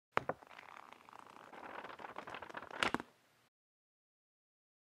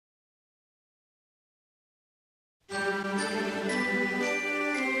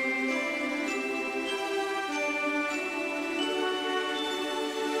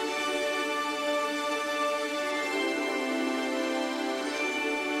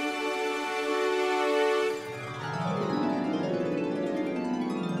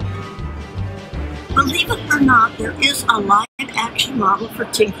Believe it or not, there is a live-action model for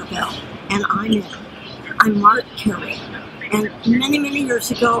Tinkerbell, and I'm in. I'm Margaret Kerry, and many, many years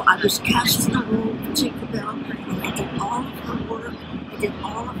ago, I was cast in the role of Tinkerbell, and I did all of her work, I did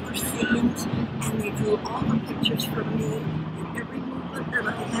all of her scenes, and they drew all the pictures for me, and every movement that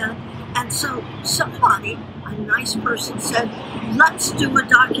I had. And so somebody, a nice person, said, let's do a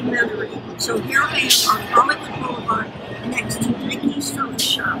documentary. So here I am on Hollywood Boulevard, next to Nicky's Philly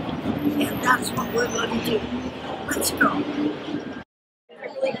Shop, and that's what we're going to do. Let's go.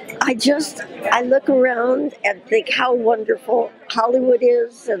 I look around and think how wonderful Hollywood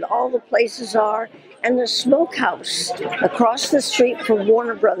is and all the places are, and the smokehouse across the street from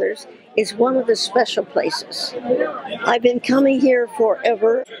Warner Brothers is one of the special places. I've been coming here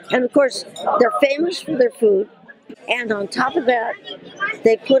forever, and of course they're famous for their food, and on top of that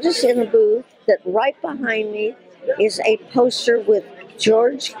they put us in a booth that right behind me is a poster with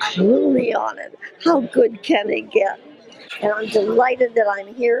George Clooney on it. How good can it get? And I'm delighted that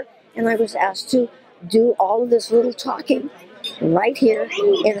I'm here, and I was asked to do all of this little talking right here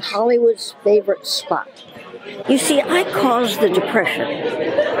in Hollywood's favorite spot. You see, I caused the Depression.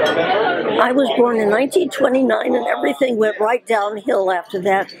 I was born in 1929, and everything went right downhill after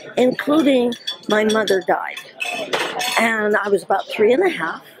that, including my mother died. And I was about 3 and a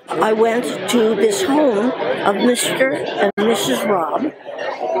half. I went to this home of Mr. and Mrs. Robb,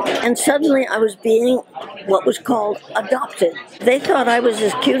 and suddenly I was being what was called adopted. They thought I was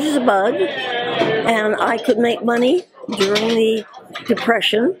as cute as a bug, and I could make money during the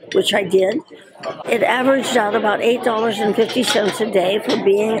Depression, which I did. It averaged out about $8.50 a day for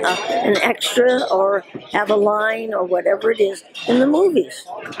being an extra or have a line or whatever it is in the movies.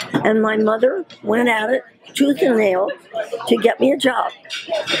 And my mother went at it tooth and nail to get me a job.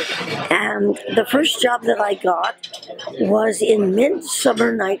 And the first job that I got was in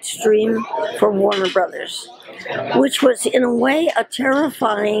Midsummer Night's Dream for Warner Brothers, which was in a way a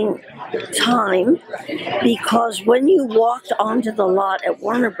terrifying time, because when you walked onto the lot at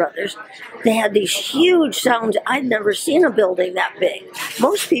Warner Brothers, they had these huge sounds. I'd never seen a building that big.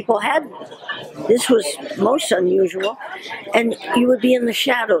 Most people had. This was most unusual. And you would be in the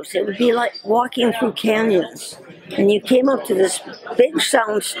shadows. It would be like walking through canyons. And you came up to this big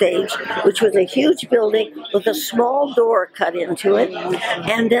sound stage, which was a huge building with a small door cut into it,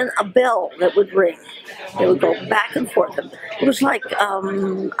 and then a bell that would ring. It would go back and forth. It was like,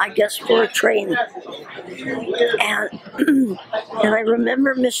 I guess, for a train. And I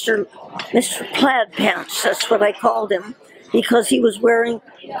remember Mr. Plaid Pants, that's what I called him, because he was wearing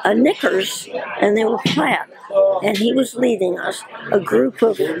knickers, and they were plaid. And he was leading us, a group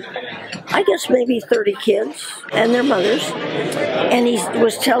of, I guess, maybe 30 kids and their mothers. And he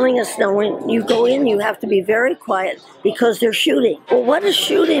was telling us, now, when you go in, you have to be very quiet because they're shooting. Well, what does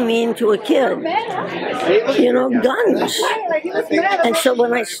shooting mean to a kid? You know, guns. And so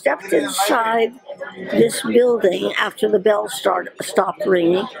when I stepped inside this building after the bell stopped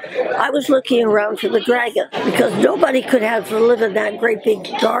ringing, I was looking around for the dragon, because nobody could have to live in that great big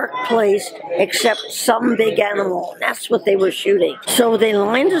dark place except some big animal. That's what they were shooting. So they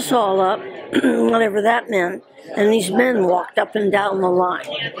lined us all up, whatever that meant, and these men walked up and down the line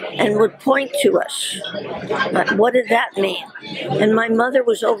and would point to us. What did that mean? And my mother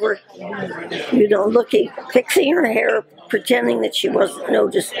was over, you know, looking, fixing her hair, pretending that she wasn't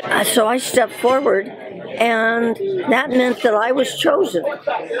noticed. So I stepped forward, and that meant that I was chosen.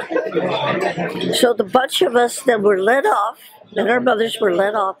 So the bunch of us that were let off, that our mothers were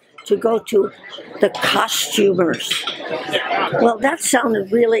let off to go to the costumers. Well, that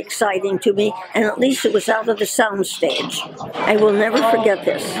sounded really exciting to me, and at least it was out of the sound stage. I will never forget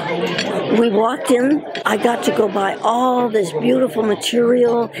this. We walked in, I got to go buy all this beautiful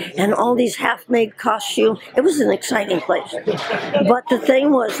material and all these half-made costumes. It was an exciting place. But the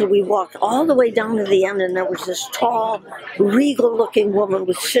thing was that we walked all the way down to the end, and there was this tall, regal-looking woman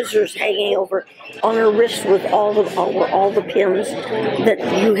with scissors hanging over on her wrist with all the pins that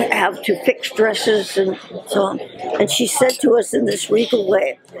you have to fix dresses and so on. And she said to us in this regal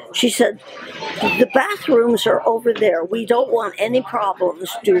way, she said, the bathrooms are over there. We don't want any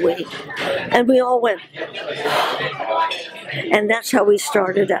problems, do we? And we all went, and that's how we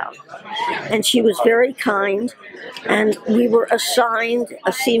started out. And she was very kind, and we were assigned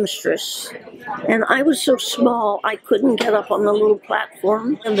a seamstress. And I was so small, I couldn't get up on the little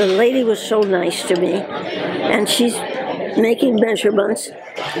platform. And the lady was so nice to me. And she's making measurements.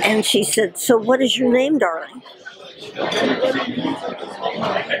 And she said, so what is your name, darling?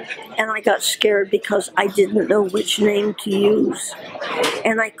 And I got scared because I didn't know which name to use.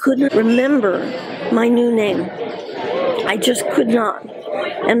 And I couldn't remember my new name. I just could not.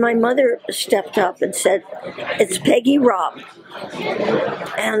 And my mother stepped up and said, "It's Peggy Robb."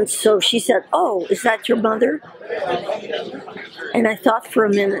 And so she said, "Oh, is that your mother?" And I thought for a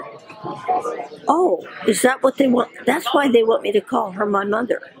minute, "Oh, is that what they want? That's why they want me to call her my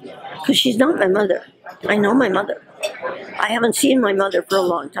mother, because she's not my mother. I know my mother. I haven't seen my mother for a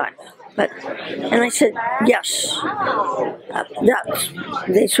long time." And I said, "Yes."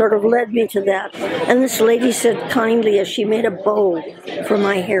 They sort of led me to that. And this lady said kindly, as she made a bow for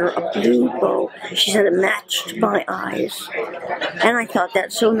my hair, a blue bow, she said it matched my eyes. And I thought,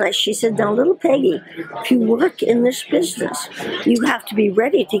 that's so nice. She said, "Now, little Peggy, if you work in this business, you have to be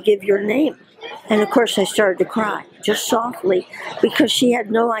ready to give your name." And of course I started to cry, just softly, because she had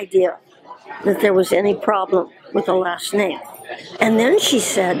no idea that there was any problem with the last name. And then she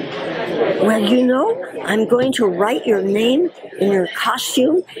said, "Well, you know, I'm going to write your name in your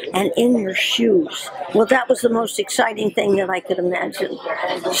costume and in your shoes." Well, that was the most exciting thing that I could imagine.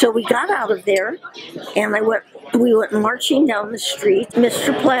 So we got out of there, and we went marching down the street.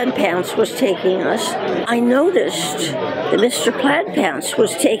 Mr. Plaid Pants was taking us. I noticed that Mr. Plaid Pants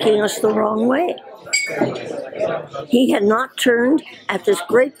was taking us the wrong way. He had not turned at this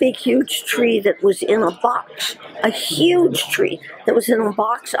great big huge tree that was in a box, a huge tree that was in a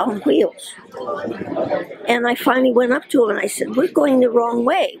box on wheels. And I finally went up to him and I said, "We're going the wrong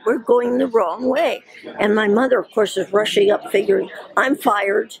way. We're going the wrong way." And my mother, of course, is rushing up figuring, "I'm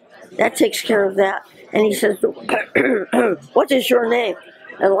fired. That takes care of that." And he says, "What is your name?"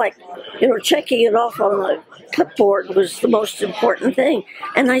 And checking it off on the clipboard was the most important thing.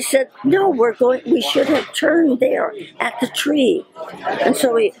 And I said, "No, we should have turned there at the tree." And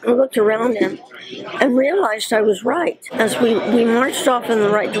so we looked around and realized I was right. As we marched off in the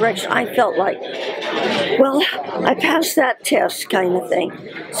right direction, I felt like, well, I passed that test kind of thing.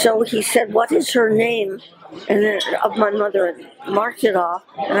 So he said, "What is her name?" And then of my mother, and marked it off.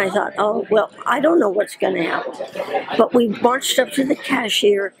 And I thought, oh, well, I don't know what's going to happen. But we marched up to the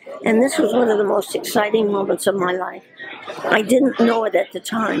cashier, and this was one of the most exciting moments of my life. I didn't know it at the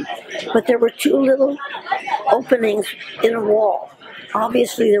time, but there were two little openings in a wall.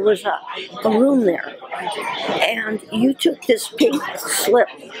 Obviously, there was a room there. And you took this pink slip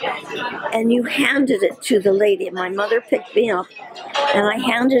and you handed it to the lady. My mother picked me up and I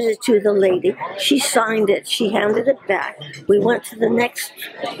handed it to the lady. She signed it. She handed it back. We went to the next,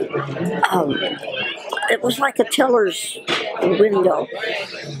 it was like a teller's window.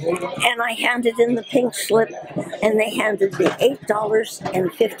 And I handed in the pink slip and they handed me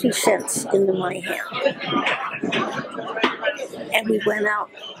 $8.50 into my hand. And we went out,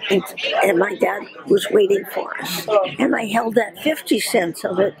 and my dad was waiting for us. And I held that 50 cents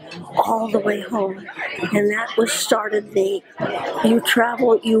of it all the way home. And that started the, you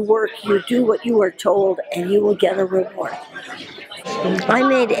travel, you work, you do what you are told, and you will get a reward. I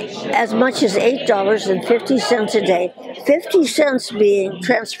made as much as $8.50 a day, 50 cents being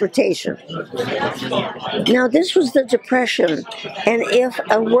transportation. Now, this was the Depression, and if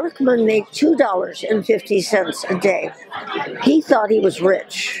a workman made $2.50 a day, he thought he was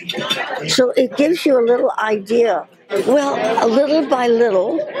rich. So it gives you a little idea. Well, little by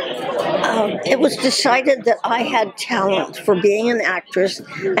little, it was decided that I had talent for being an actress,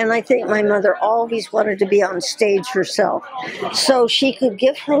 and I think my mother always wanted to be on stage herself. So she could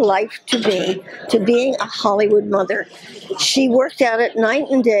give her life to me, to being a Hollywood mother. She worked at it night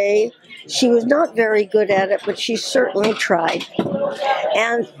and day. She was not very good at it, but she certainly tried.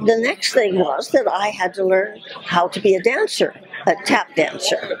 And the next thing was that I had to learn how to be a dancer, a tap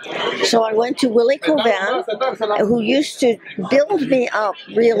dancer. So I went to Willie Covan, who used to build me up,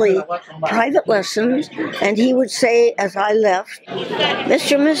 really, private lessons, and he would say as I left,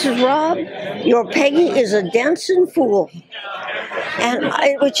 "Mr. and Mrs. Robb, your Peggy is a dancing fool." And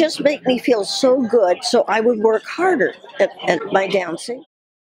it would just make me feel so good, so I would work harder at my dancing.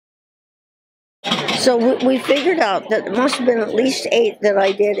 So we figured out that it must have been at least 8 that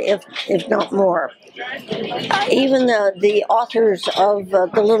I did, if not more. Even the authors of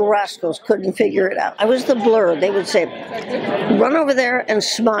the Little Rascals couldn't figure it out. I was the blur. They would say, "Run over there and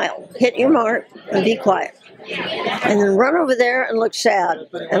smile. Hit your mark and be quiet. And then run over there and look sad."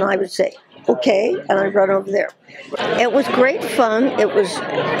 And I would say, "Okay," and I'd run over there. It was great fun. It was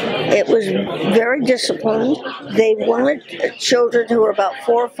very disciplined. They wanted children who were about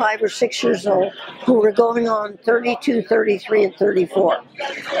 4, 5, or 6 years old, who were going on 32, 33, and 34.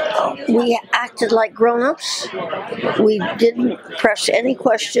 We acted like grown-ups. We didn't press any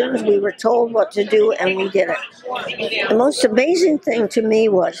questions. We were told what to do, and we did it. The most amazing thing to me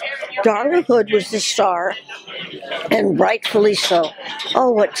was Darla Hood was the star, and rightfully so.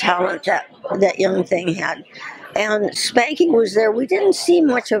 Oh, what talent that young thing had. And Spanky was there. We didn't see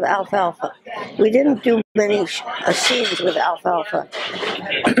much of Alfalfa. We didn't do many scenes with Alfalfa.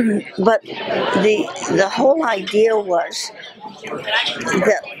 But the whole idea was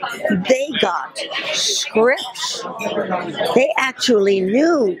that they got scripts. They actually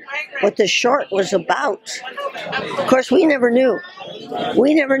knew what the short was about. Of course, we never knew.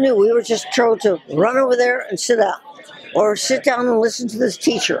 We never knew. We were just told to run over there and sit down, or sit down and listen to this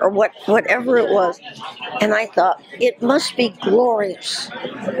teacher, or whatever it was. And I thought, it must be glorious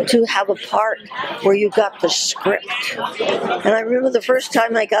to have a part where you got the script. And I remember the first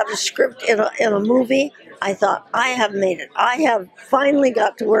time I got a script in a movie, I thought, I have made it. I have finally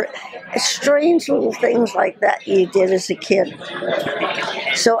got to work. Strange little things like that you did as a kid.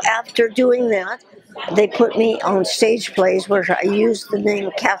 So after doing that, they put me on stage plays where I used the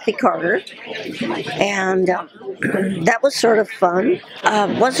name Kathy Carter, and that was sort of fun.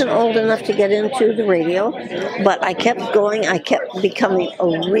 Wasn't old enough to get into the radio, but I kept going. I kept becoming a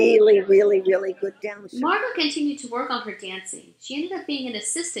really, really, really good dancer. Margaret continued to work on her dancing. She ended up being an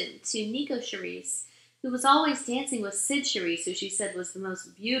assistant to Nico Charisse, who was always dancing with Sid Charisse, who she said was the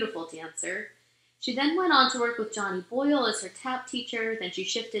most beautiful dancer. She then went on to work with Johnny Boyle as her tap teacher. Then she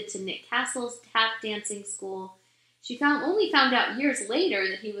shifted to Nick Castle's tap dancing school. She only found out years later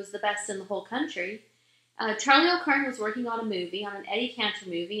that he was the best in the whole country. Charlie O'Karn was working on an Eddie Cantor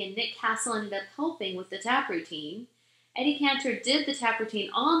movie, and Nick Castle ended up helping with the tap routine. Eddie Cantor did the tap routine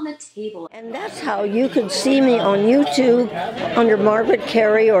on the table. And that's how you could see me on YouTube under Margaret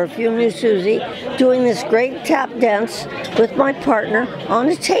Kerry, or if you knew Susie, doing this great tap dance with my partner on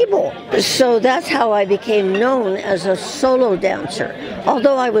a table. So that's how I became known as a solo dancer.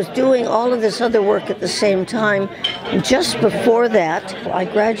 Although I was doing all of this other work at the same time, just before that, I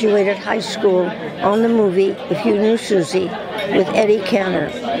graduated high school on the movie If You Knew Susie with Eddie Cantor.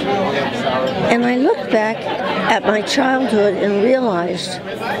 And I looked back at my childhood and realized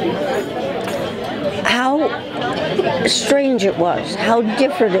how strange it was, how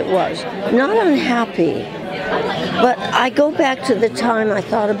different it was. Not unhappy, but I go back to the time I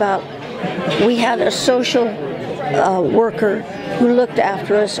thought about, we had a social worker who looked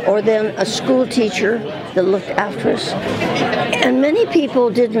after us, or then a school teacher that looked after us. And many people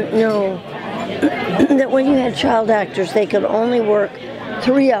didn't know that when you had child actors, they could only work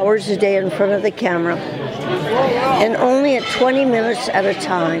 3 hours a day in front of the camera, and only at 20 minutes at a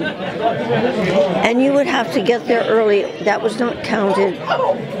time. And you would have to get there early. That was not counted.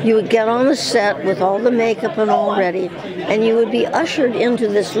 You would get on the set with all the makeup and all ready, and you would be ushered into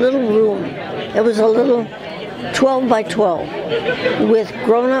this little room. It was a little 12 by 12 with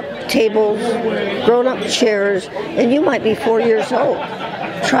grown-up tables, grown-up chairs, and you might be 4 years old.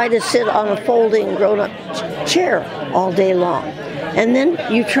 Try to sit on a folding grown-up chair all day long. And then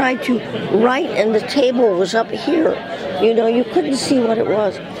you tried to write, and the table was up here. You know, you couldn't see what it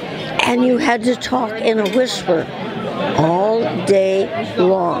was. And you had to talk in a whisper all day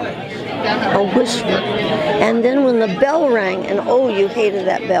long. A whisper. And then when the bell rang, and oh, you hated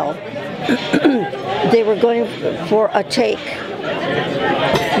that bell, they were going for a take.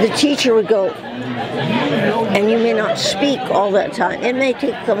 The teacher would go, and you may not speak all that time. It may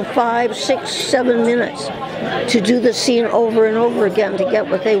take them 5, 6, 7 minutes to do the scene over and over again to get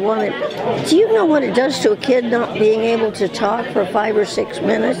what they wanted. Do you know what it does to a kid not being able to talk for 5 or 6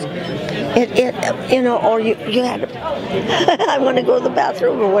 minutes? Or you had, I want to go to the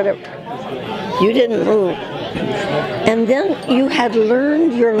bathroom or whatever. You didn't move. And then you had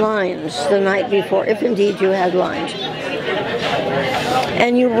learned your lines the night before, if indeed you had lines.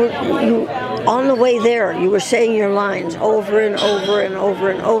 And you on the way there, you were saying your lines over and over and over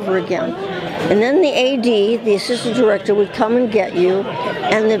and over again. And then the AD, the assistant director, would come and get you,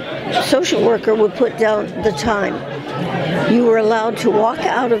 and the social worker would put down the time. You were allowed to walk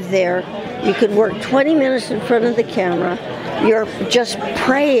out of there. You could work 20 minutes in front of the camera. You're just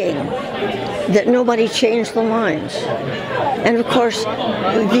praying that nobody changed the lines. And of course,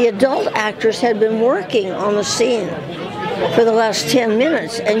 the adult actors had been working on the scene for the last 10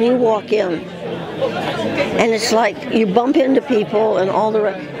 minutes, and you walk in. And it's like you bump into people and all the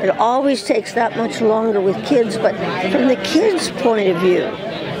rest. It always takes that much longer with kids, but from the kids' point of view,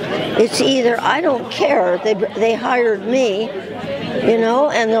 it's either I don't care, they hired me, you know,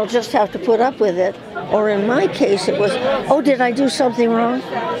 and they'll just have to put up with it. Or in my case, it was, oh, did I do something wrong?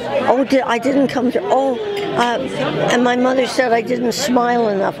 Oh, I didn't come to, and my mother said I didn't smile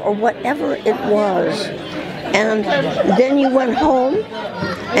enough, or whatever it was. And then you went home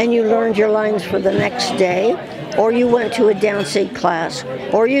and you learned your lines for the next day, or you went to a dancing class,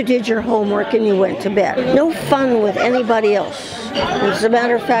 or you did your homework and you went to bed. No fun with anybody else. As a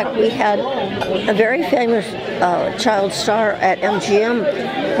matter of fact, we had a very famous child star at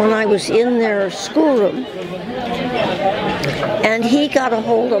MGM when I was in their schoolroom. And he got a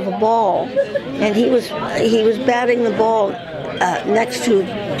hold of a ball, and he was batting the ball next to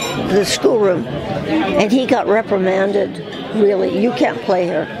the schoolroom, and he got reprimanded. Really, you can't play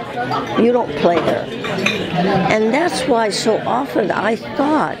here. You don't play here. And that's why so often I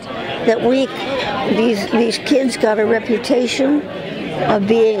thought that these kids got a reputation of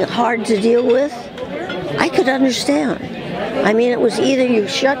being hard to deal with. I could understand. I mean, it was either you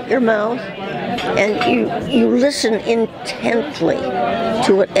shut your mouth and you listen intently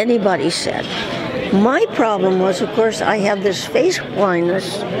to what anybody said. My problem was, of course, I had this face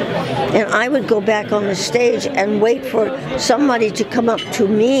blindness, and I would go back on the stage and wait for somebody to come up to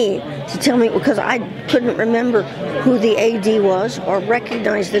me to tell me, because I couldn't remember who the AD was or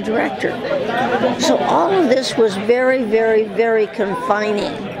recognize the director. So all of this was very, very, very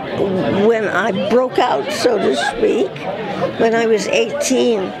confining. When I broke out, so to speak, when I was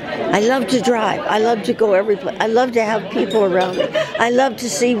 18, I loved to drive. I loved to go every place. I loved to have people around me. I loved to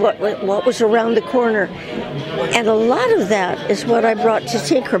see what was around the corner. And a lot of that is what I brought to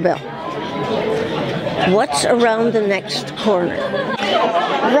Tinkerbell. What's around the next corner?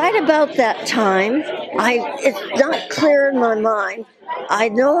 Right about that time, it's not clear in my mind. I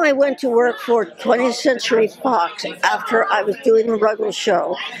know I went to work for 20th Century Fox after I was doing the Ruggles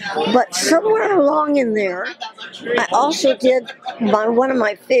show, but somewhere along in there, I also did one of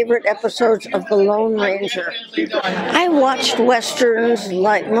my favorite episodes of The Lone Ranger. I watched Westerns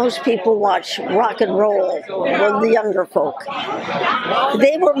like most people watch rock and roll, or the younger folk.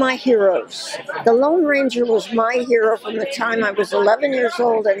 They were my heroes. The Lone Ranger was my hero from the time I was 11 years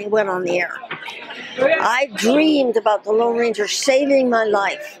old and he went on the air. I dreamed about the Lone Ranger saving my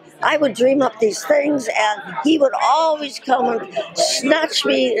life. I would dream up these things, and he would always come and snatch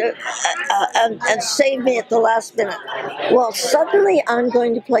me and save me at the last minute. Well, suddenly I'm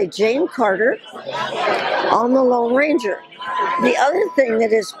going to play Jane Carter on the Lone Ranger. The other thing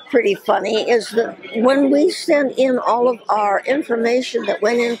that is pretty funny is that when we send in all of our information that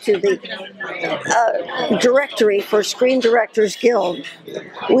went into the directory for Screen Directors Guild,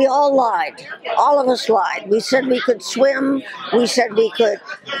 we all lied. All of us lied. We said we could swim. We said we could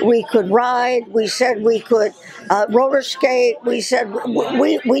ride. We said we could roller skate. We said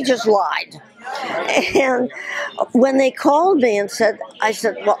we just lied. And when they called me and I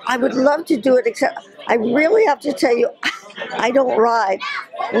said, well, I would love to do it, except I really have to tell you, I don't ride.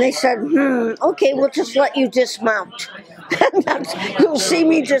 And they said, okay, we'll just let you dismount. You'll see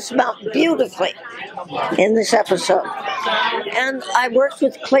me dismount beautifully in this episode. And I worked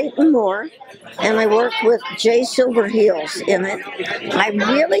with Clayton Moore, and I worked with Jay Silverheels in it. I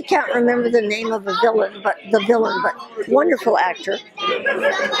really can't remember the name of the villain, but wonderful actor.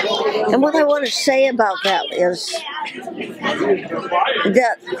 And what I want to say about that is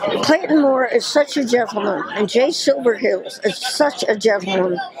that Clayton Moore is such a gentleman, and Jay Silverheels is such a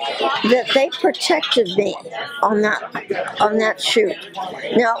gentleman, that they protected me on that shoot.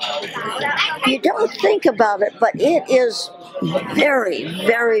 Now, you don't think about it, but it is very,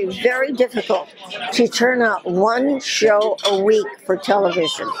 very, very difficult to turn out one show a week for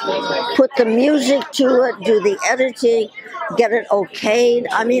television. Put the music to it, do the editing, get it okayed.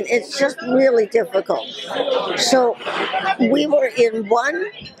 I mean, it's just really difficult. So we were in one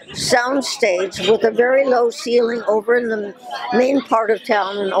sound stage with a very low ceiling over in the main part of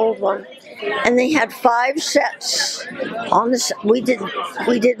town, an old one. And they had 5 sets on this. We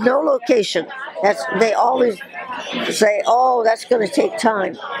did no location. They always say, oh, that's going to take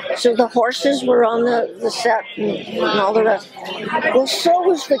time. So the horses were on the set and all the rest. Well, so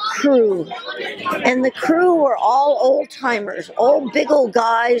was the crew. And the crew were all old timers, old big old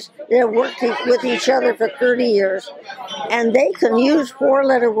guys that have worked with each other for 30 years. And they can use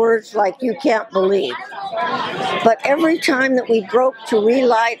 4-letter words like you can't believe. But every time that we broke to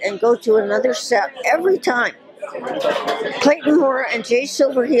relight and go to another set, every time, Clayton Moore and Jay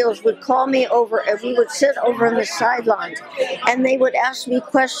Silverheels would call me over, and we would sit over on the sidelines, and they would ask me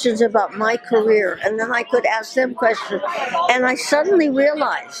questions about my career, and then I could ask them questions. And I suddenly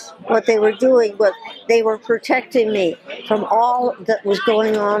realized what they were doing was they were protecting me from all that was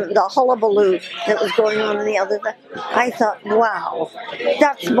going on, the hullabaloo that was going on in the other. I thought, wow,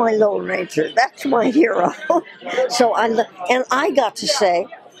 that's my Lone Ranger. That's my hero. So I got to say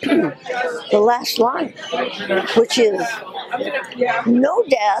the last line, which is, No,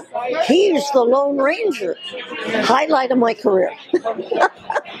 Dad. He's the Lone Ranger. Highlight of my career.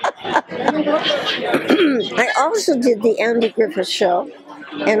 I also did the Andy Griffith Show,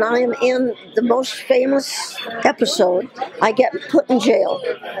 and I am in the most famous episode. I get put in jail.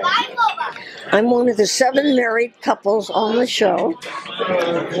 I'm one of the 7 married couples on the show.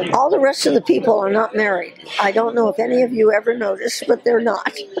 All the rest of the people are not married. I don't know if any of you ever noticed, but they're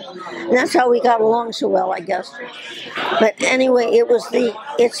not. And that's how we got along so well, I guess. But anyway,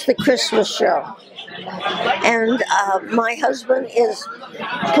 it's the Christmas show. And my husband is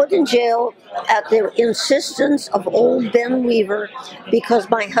put in jail at the insistence of old Ben Weaver because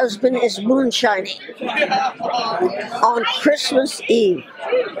my husband is moonshining on Christmas Eve.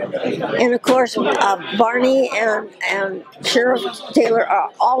 And of course, Barney and Sheriff Taylor are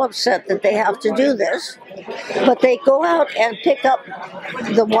all upset that they have to do this. But they go out and pick up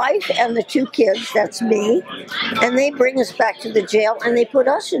the wife and the 2 kids, that's me, and they bring us back to the jail, and they put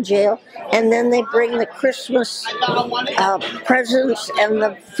us in jail, and then they bring the Christmas presents and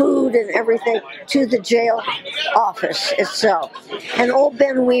the food and everything to the jail office itself. And old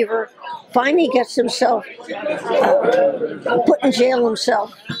Ben Weaver finally gets himself put in jail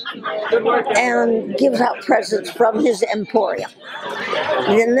himself and gives out presents from his emporium.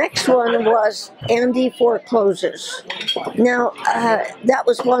 The next one was Andy Forecloses. Now, that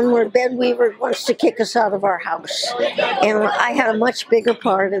was one where Ben Weaver wants to kick us out of our house. And I had a much bigger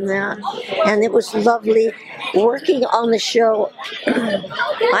part in that. And it was lovely working on the show.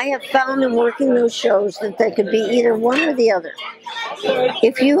 I have found in working those shows that they could be either one or the other.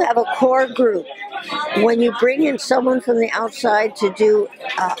 If you have a core group, when you bring in someone from the outside to do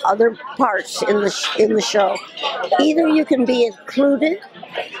other parts in the show, either you can be included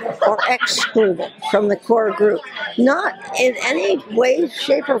or excluded from the core group. Not in any way,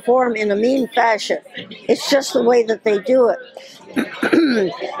 shape, or form in a mean fashion. It's just the way that they do it.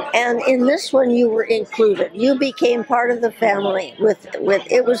 And in this one, you were included. You became part of the family.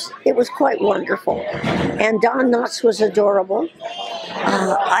 It was quite wonderful. And Don Knotts was adorable.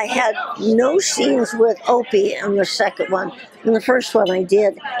 I had no scenes with Opie in the second one. In the first one, I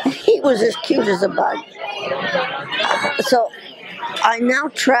did. He was as cute as a bug. So I now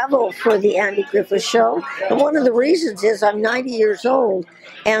travel for the Andy Griffith Show. And one of the reasons is I'm 90 years old.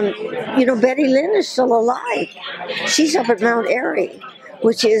 And, Betty Lynn is still alive. She's up at Mount Airy,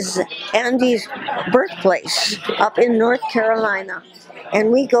 which is Andy's birthplace up in North Carolina.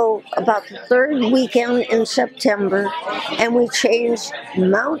 And we go about the 3rd weekend in September, and we change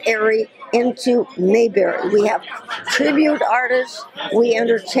Mount Airy into Mayberry. We have tribute artists, we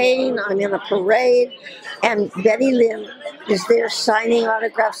entertain, I'm in a parade, and Betty Lynn is there signing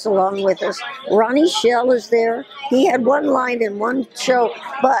autographs along with us. Ronnie Shell is there. He had one line in one show,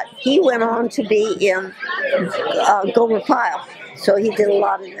 but he went on to be in Gomer Pyle. So he did a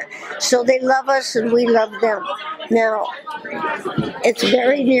lot of that. So they love us and we love them. Now, it's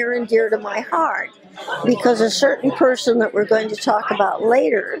very near and dear to my heart because a certain person that we're going to talk about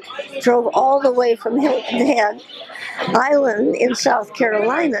later drove all the way from Hilton Head Island in South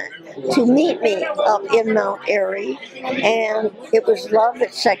Carolina to meet me up in Mount Airy, and it was love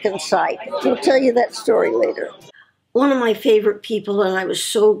at second sight. I'll tell you that story later. One of my favorite people, and I was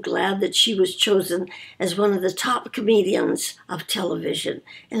so glad that she was chosen as one of the top comedians of television,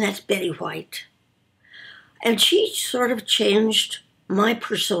 and that's Betty White. And she sort of changed my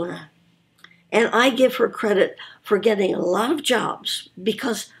persona. And I give her credit for getting a lot of jobs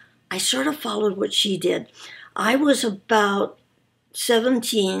because I sort of followed what she did. I was about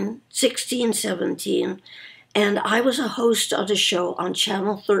 16, 17, and I was a host on a show on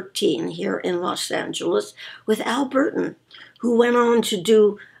Channel 13 here in Los Angeles with Al Burton, who went on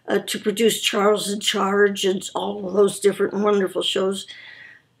to produce Charles in Charge and all of those different wonderful shows.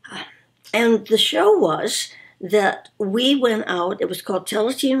 And the show was that we went out, it was called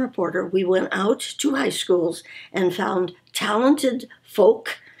Tele-Teen Reporter, we went out to high schools and found talented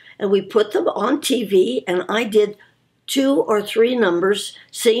folk, and we put them on TV, and I did 2 or 3 numbers,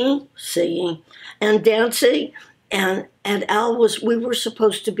 singing, and dancing, and we were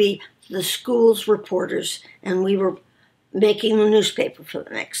supposed to be the school's reporters, and we were making the newspaper for the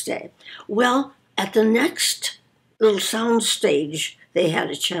next day. Well, at the next little sound stage they had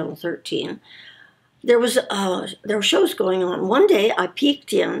at Channel 13, there were shows going on. One day I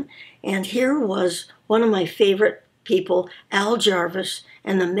peeked in, and here was one of my favorite people, Al Jarvis,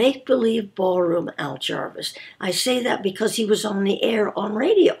 and the Make-Believe Ballroom Al Jarvis. I say that because he was on the air on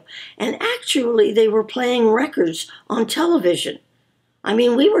radio. And actually, they were playing records on television. I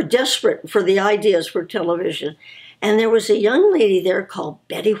mean, we were desperate for the ideas for television. And there was a young lady there called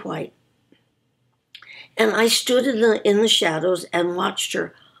Betty White. And I stood in the shadows and watched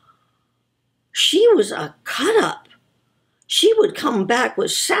her. She was a cut-up. She would come back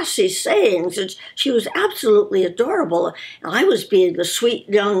with sassy sayings, and she was absolutely adorable. I was being the sweet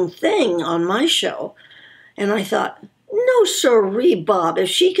young thing on my show. And I thought, no sirree, Bob, if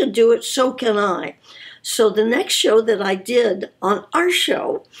she could do it, so can I. So the next show that I did on our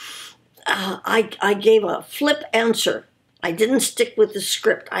show, I gave a flip answer. I didn't stick with the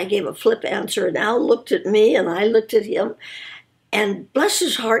script. I gave a flip answer, and Al looked at me, and I looked at him. And bless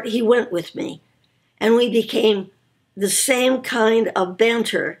his heart, he went with me. And we became the same kind of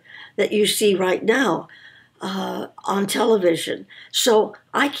banter that you see right now on television. So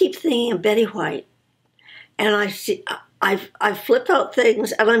I keep thinking of Betty White. And I flip out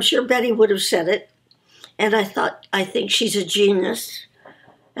things, and I'm sure Betty would have said it. And I think she's a genius.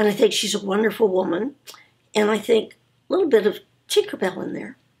 And I think she's a wonderful woman. And I think a little bit of Tinkerbell in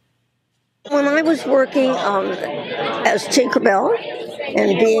there. When I was working as Tinkerbell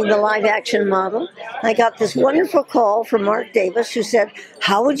and being the live-action model, I got this wonderful call from Mark Davis, who said,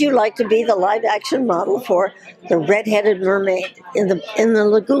 how would you like to be the live-action model for the red-headed mermaid in the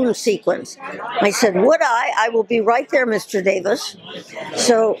lagoon sequence? I said, would I? I will be right there, Mr. Davis.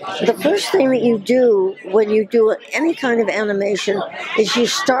 So the first thing that you do when you do any kind of animation is you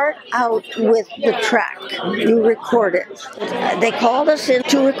start out with the track. You record it. They called us in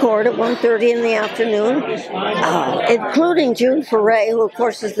to record at 1:30 in the afternoon, including June Foray, who of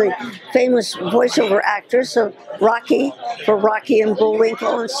course is the famous voiceover actress of Rocky, for Rocky and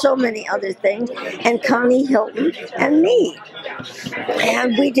Bullwinkle, and so many other things, and Connie Hilton and me.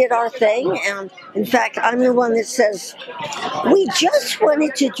 And we did our thing, and in fact, I'm the one that says, we just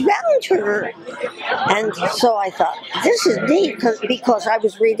wanted to drown her. And so I thought, this is neat, because I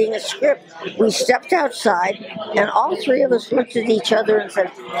was reading a script. We stepped outside, and all three of us looked at each other and said,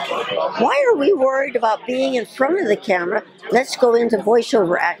 why are we worried about being in front of the camera? Let's go into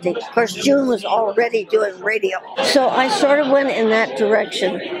voiceover acting. Of course, June was already doing radio. So I sort of went in that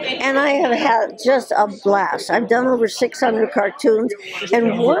direction, and I have had just a blast. I've done over 600 cartoons,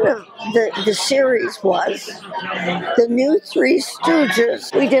 and one of the series was the new Three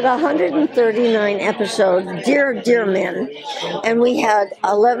Stooges. We did 139 episodes, dear men, and we had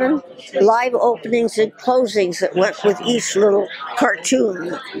 11 live openings and closings that went with each little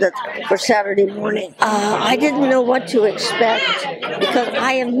cartoon for Saturday morning. I didn't know what to expect, because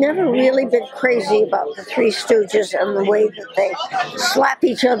I have never really been crazy about the Three Stooges and the way that they slap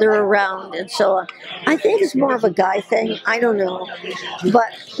each other around and so on. I think it's more of a guy thing. I don't know.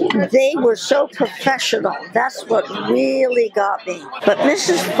 But they were so professional. That's what really got me. But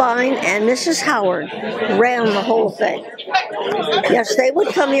Mrs. Fine and Mrs. Howard ran the whole thing. Yes, they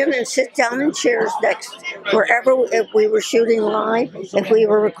would come in and sit down in chairs next wherever, if we were shooting live, if we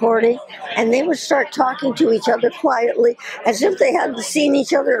were recording, and they would start talking to each other quietly as if they hadn't seen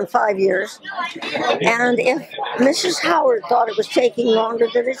each other in 5 years. And if Mrs. Howard thought it was taking longer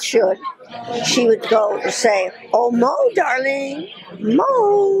than it should, she would go and say, oh, Mo, darling,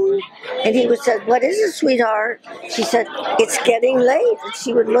 Mo. And he would say, what is it, sweetheart? She said, it's getting late. And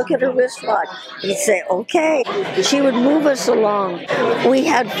she would look at her wristwatch. He'd say, okay. She would move us along. We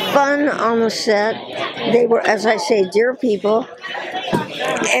had fun on the set. They were, as I say, dear people.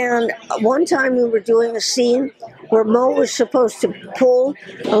 And one time we were doing a scene where Mo was supposed to pull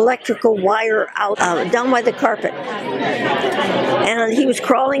electrical wire out down by the carpet. And he was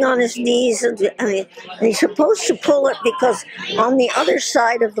crawling on his knees, and he's supposed to pull it because on the other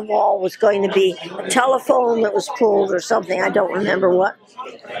side of the wall was going to be a telephone that was pulled or something. I don't remember what.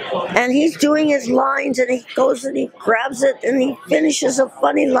 And he's doing his lines, and he goes and he grabs it, and he finishes a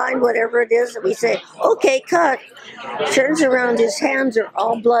funny line, whatever it is, and we say, okay, cut. Turns around, his hands are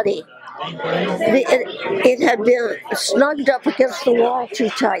all bloody. It had been snugged up against the wall too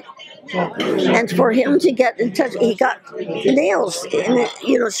tight. And for him to get in touch, he got nails,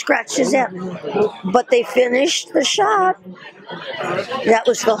 scratched his head. But they finished the shot. That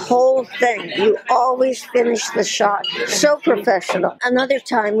was the whole thing. You always finish the shot. So professional. Another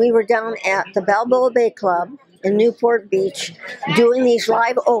time we were down at the Balboa Bay Club in Newport Beach doing these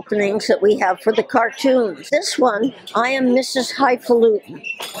live openings that we have for the cartoons. This one, I am Mrs. Highfalutin,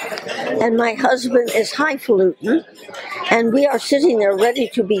 and my husband is Highfalutin, and we are sitting there ready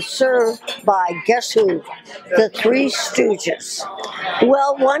to be served by, guess who? The Three Stooges.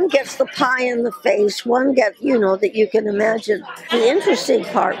 Well, one gets the pie in the face, one gets, that you can imagine. The interesting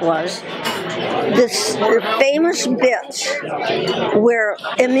part was this famous bit where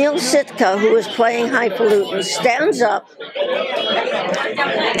Emil Sitka, who is playing Highfalutin, stands up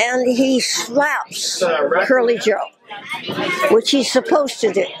and he slaps Curly Joe. which he's supposed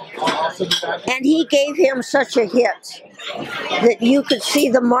to do. And he gave him such a hit that you could see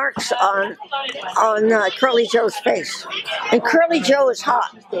the marks on Curly Joe's face. And Curly Joe is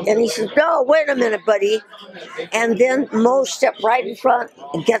hot. And he says, no, wait a minute, buddy. And then Mo stepped right in front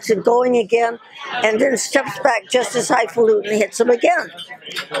and gets it going again, and then steps back just as Highfalutin hits him again.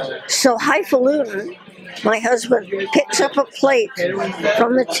 So Highfalutin, my husband, picks up a plate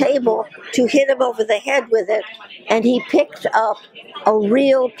from the table to hit him over the head with it, and he picked up a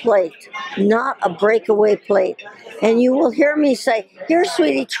real plate, not a breakaway plate. And you will hear me say, here,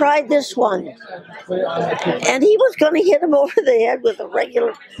 sweetie, try this one. And he was going to hit him over the head with a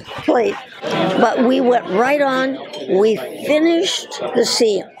regular plate. But we went right on. We finished the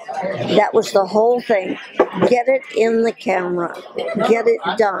scene. That was the whole thing. Get it in the camera. Get it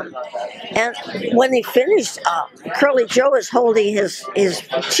done. And when he finished, Curly Joe is holding his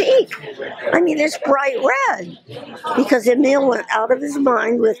cheek. I mean, it's bright red. Because Emil went out of his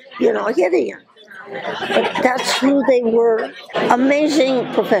mind with, hitting him. But that's who they were.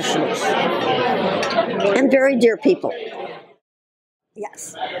 Amazing professionals. And very dear people.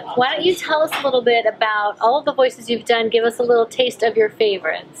 Yes. Why don't you tell us a little bit about all of the voices you've done? Give us a little taste of your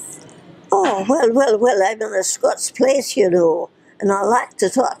favorites. Oh, well, I'm in a Scots place, and I like to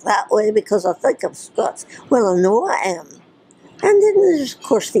talk that way because I think I'm Scots. Well, I know I am. And then there's, of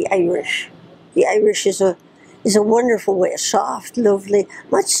course, the Irish. The Irish is a wonderful way, soft, lovely,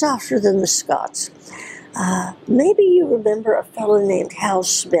 much softer than the Scots. Maybe you remember a fellow named Hal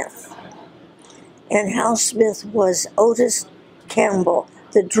Smith. And Hal Smith was Otis Campbell,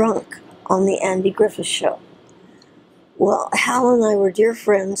 the drunk, on the Andy Griffith Show. Well, Hal and I were dear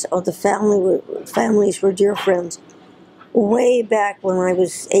friends, or the families were dear friends, way back when I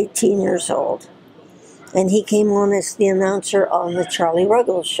was 18 years old. And he came on as the announcer on the Charlie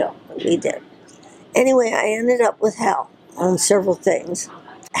Ruggles Show that we did. Anyway, I ended up with Hal on several things.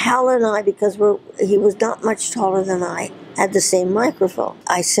 Hal and I, because he was not much taller than I, had the same microphone.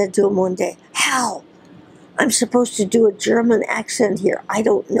 I said to him one day, Hal, I'm supposed to do a German accent here. I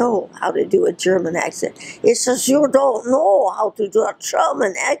don't know how to do a German accent. He says, you don't know how to do a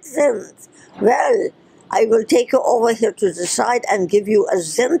German accent. Well, I will take you over here to the side and give you a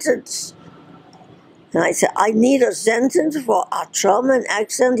sentence. And I said, I need a sentence for a German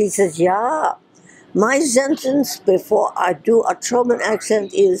accent? He says, yeah. My sentence before I do a German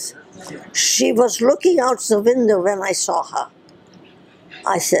accent is, she was looking out the window when I saw her.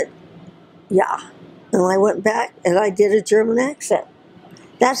 I said, yeah. And I went back and I did a German accent.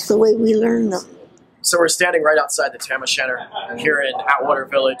 That's the way we learn them. So we're standing right outside the Tama Center here in Atwater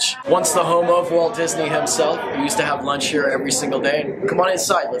Village. Once the home of Walt Disney himself. We used to have lunch here every single day. Come on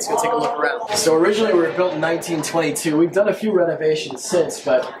inside, let's go take a look around. So originally we were built in 1922. We've done a few renovations since,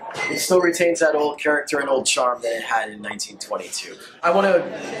 but it still retains that old character and old charm that it had in 1922. I want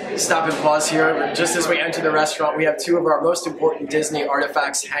to stop and pause here. Just as we enter the restaurant, we have two of our most important Disney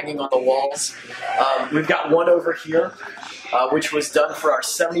artifacts hanging on the walls. We've got one over here, which was done for our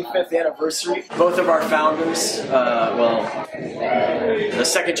 75th anniversary. Both of our founders, the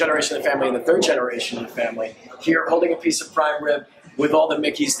second generation of the family and the third generation of the family, here holding a piece of prime rib with all the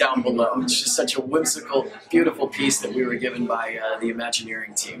Mickeys down below. It's just such a whimsical, beautiful piece that we were given by the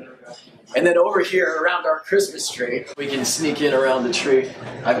Imagineering team. And then over here, around our Christmas tree, we can sneak in around the tree.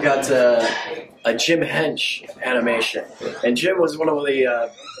 I've got a Jim Hench animation. And Jim was one of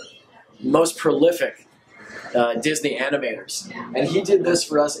the most prolific Disney animators. And he did this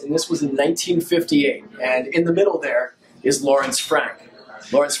for us, and this was in 1958. And in the middle there is Lawrence Frank.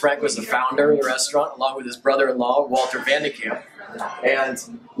 Lawrence Frank was the founder of the restaurant, along with his brother-in-law, Walter Vandekamp. And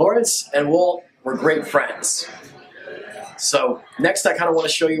Lawrence and Walt were great friends. So next I kind of want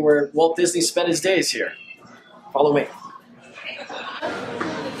to show you where Walt Disney spent his days here. Follow me.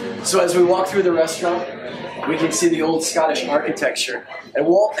 So as we walk through the restaurant, we can see the old Scottish architecture. And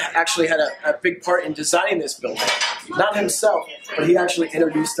Walt actually had a big part in designing this building. Not himself, but he actually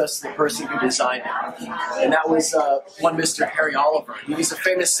introduced us to the person who designed it. And that was one Mr. Harry Oliver. He was a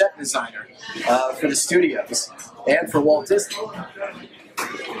famous set designer for the studios and for Walt Disney.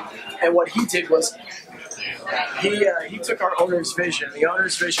 And what he did was, he took our owner's vision. The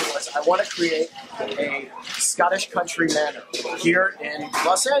owner's vision was, I want to create a Scottish country manor here in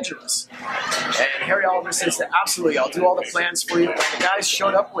Los Angeles. And Harry Oliver says that absolutely, I'll do all the plans for you. When the guys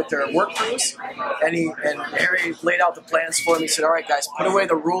showed up with their work crews, and Harry laid out the plans for them. He said, all right guys, put away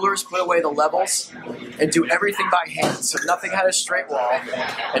the rulers, put away the levels, and do everything by hand. So nothing had a straight wall.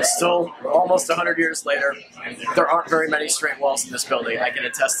 And still, almost 100 years later, there aren't very many straight walls in this building. I can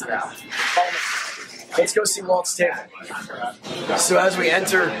attest to that. Follow me. Let's go see Walt's table. So as we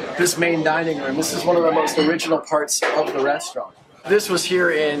enter this main dining room, this is one of the most original parts of the restaurant. This was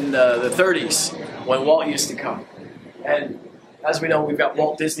here in the 30s when Walt used to come. And as we know, we've got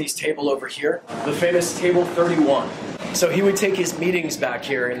Walt Disney's table over here, the famous table 31. So he would take his meetings back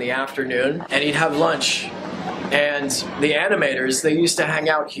here in the afternoon and he'd have lunch. And the animators, they used to hang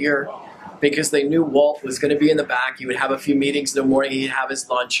out here because they knew Walt was going to be in the back. He would have a few meetings in the morning, he'd have his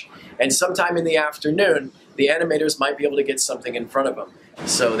lunch. And sometime in the afternoon, the animators might be able to get something in front of them.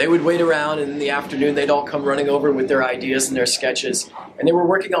 So they would wait around, and in the afternoon they'd all come running over with their ideas and their sketches. And they were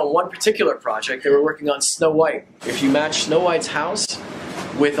working on one particular project. They were working on Snow White. If you match Snow White's house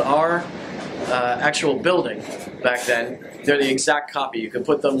with our actual building back then, they're the exact copy. You can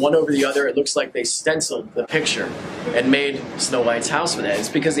put them one over the other. It looks like they stenciled the picture and made Snow White's house with it. It's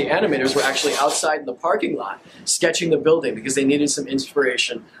because the animators were actually outside in the parking lot sketching the building because they needed some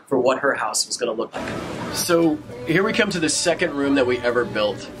inspiration for what her house was going to look like. So here we come to the second room that we ever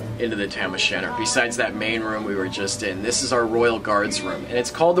built into the Tam O'Shanter, besides that main room we were just in. This is our Royal Guards room, and it's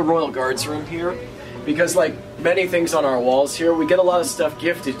called the Royal Guards room here because, like many things on our walls here, we get a lot of stuff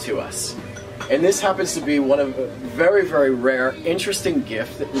gifted to us. And this happens to be one of a very, very rare, interesting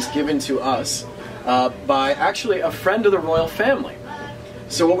gift that was given to us by actually a friend of the royal family.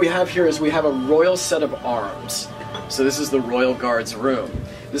 So what we have here is we have a royal set of arms. So this is the Royal Guard's room.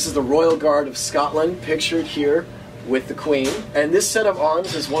 This is the Royal Guard of Scotland, pictured here with the Queen. And this set of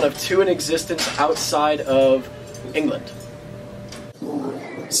arms is one of two in existence outside of England.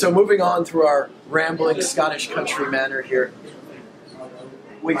 So moving on through our rambling Scottish country manor here,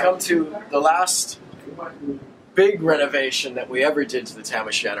 we come to the last big renovation that we ever did to the Tam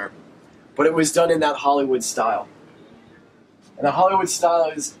O'Shanter, but it was done in that Hollywood style. And the Hollywood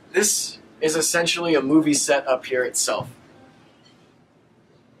style is, this is essentially a movie set up here itself.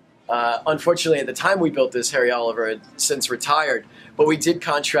 Unfortunately, at the time we built this, Harry Oliver had since retired, but we did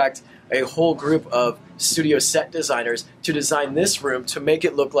contract a whole group of studio set designers to design this room to make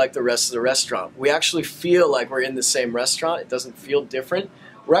it look like the rest of the restaurant. We actually feel like we're in the same restaurant. It doesn't feel different.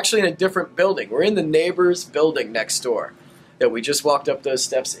 We're actually in a different building. We're in the neighbor's building next door that we just walked up those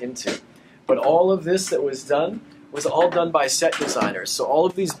steps into. But all of this that was done was all done by set designers. So all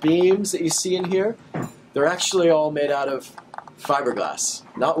of these beams that you see in here, they're actually all made out of fiberglass.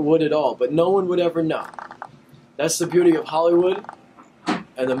 Not wood at all, but no one would ever know. That's the beauty of Hollywood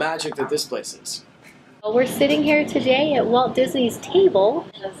and the magic that this place is. Well, we're sitting here today at Walt Disney's table.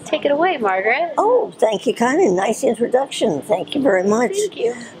 Take it away, Margaret. Oh, thank you, Connie. Nice introduction. Thank you very much. Thank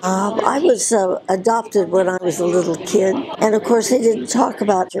you. I was adopted when I was a little kid, and of course they didn't talk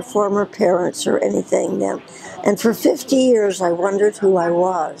about your former parents or anything then. And for 50 years I wondered who I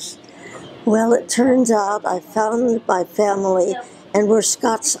was. Well, it turns out I found my family, and we're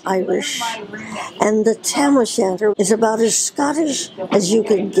Scots-Irish. And the Tam O'Shanter is about as Scottish as you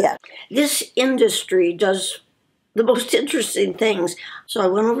can get. This industry does the most interesting things. So I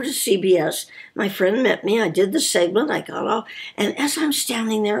went over to CBS. My friend met me. I did the segment. I got off. And as I'm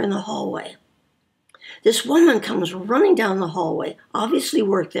standing there in the hallway, this woman comes running down the hallway, obviously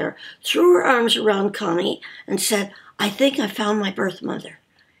worked there, threw her arms around Connie and said, "I think I found my birth mother."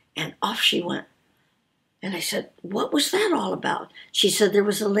 And off she went. And I said, "What was that all about?" She said, "There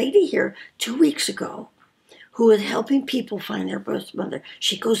was a lady here 2 weeks ago who was helping people find their birth mother.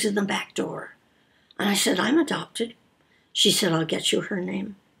 She goes in the back door." And I said, "I'm adopted." She said, "I'll get you her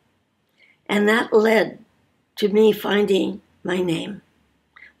name." And that led to me finding my name,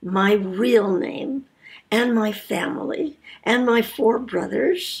 my real name, and my family, and my 4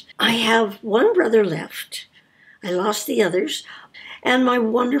 brothers. I have 1 brother left. I lost the others. And my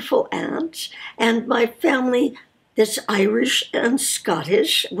wonderful aunt, and my family that's Irish and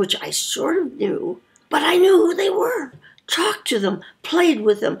Scottish, which I sort of knew, but I knew who they were. Talked to them, played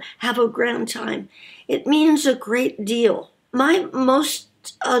with them, have a grand time. It means a great deal. My most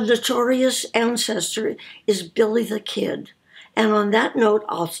notorious ancestor is Billy the Kid. And on that note,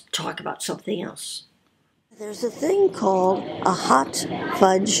 I'll talk about something else. There's a thing called a hot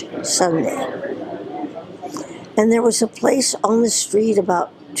fudge sundae. And there was a place on the street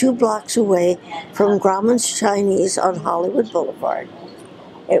about 2 blocks away from Grauman's Chinese on Hollywood Boulevard.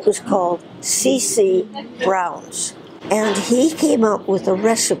 It was called C.C. Brown's. And he came up with a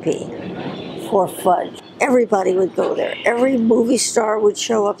recipe for fudge. Everybody would go there. Every movie star would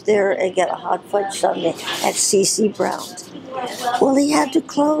show up there and get a hot fudge sundae at C.C. Brown's. Well, he had to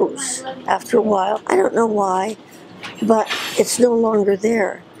close after a while. I don't know why, but it's no longer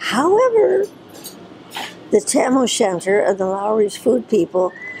there. However, the Tam O'Shanter and the Lowry's food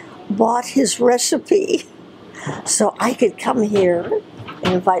people bought his recipe so I could come here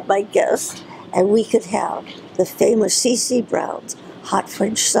and invite my guests and we could have the famous C.C. Brown's hot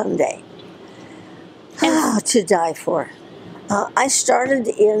French sundae. To die for. I started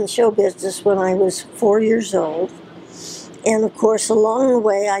in show business when I was 4 years old. And of course, along the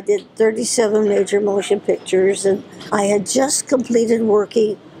way, I did 37 major motion pictures, and I had just completed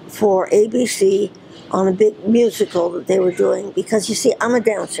working for ABC on a big musical that they were doing, because you see, I'm a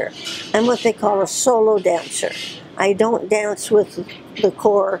dancer. I'm what they call a solo dancer. I don't dance with the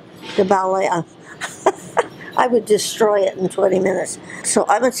corps, the ballet. I would destroy it in 20 minutes. So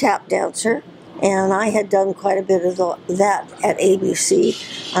I'm a tap dancer, and I had done quite a bit of that at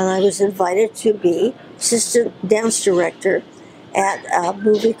ABC, and I was invited to be assistant dance director at a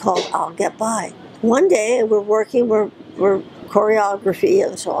movie called I'll Get By. One day we're working, we're choreography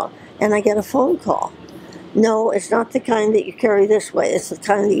and so on, and I get a phone call. No, it's not the kind that you carry this way, it's the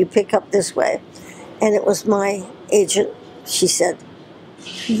kind that you pick up this way. And it was my agent. She said,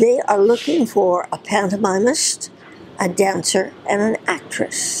 they are looking for a pantomimist, a dancer, and an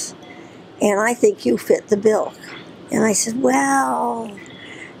actress. And I think you fit the bill. And I said, well,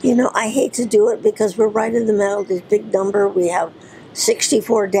 you know, I hate to do it because we're right in the middle of this big number. We have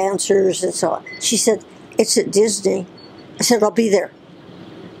 64 dancers and so on. She said, it's at Disney. I said, I'll be there.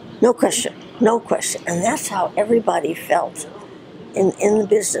 No question, no question. And that's how everybody felt in the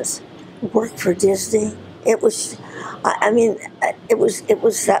business. Work for Disney. It was, it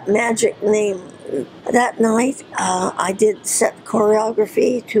was that magic name. That night, I did set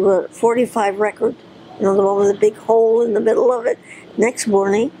choreography to a 45 record, you know, the one with the big hole in the middle of it. Next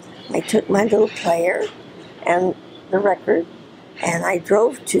morning, I took my little player and the record, and I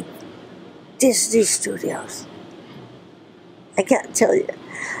drove to Disney Studios. I can't tell you.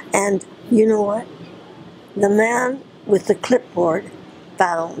 And you know what? The man with the clipboard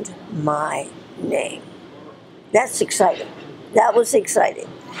found my name. That's exciting. That was exciting.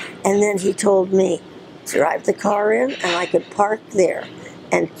 And then he told me to drive the car in, and I could park there,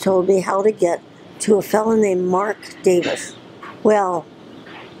 and told me how to get to a fellow named Mark Davis. Well,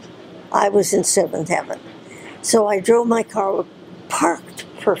 I was in seventh heaven. So I drove my car, parked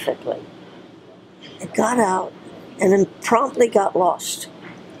perfectly. I got out, and then promptly got lost.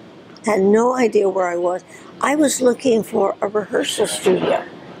 Had no idea where I was. I was looking for a rehearsal studio.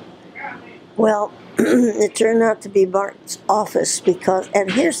 Well, it turned out to be Mark's office because,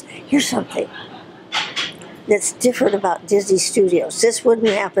 and here's something that's different about Disney Studios. This wouldn't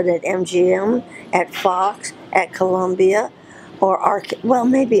happen at MGM, at Fox, at Columbia, or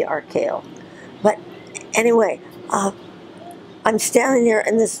maybe RKO. But anyway, I'm standing there,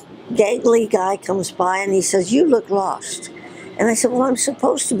 and this gangly guy comes by, and he says, "You look lost." And I said, "Well, I'm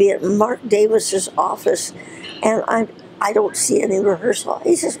supposed to be at Mark Davis's office, and I don't see any rehearsal."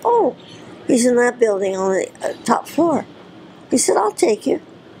 He says, "Oh, he's in that building on the top floor." He said, "I'll take you."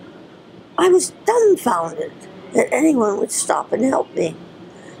 I was dumbfounded that anyone would stop and help me.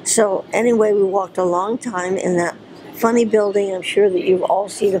 So anyway, we walked a long time in that funny building. I'm sure that you've all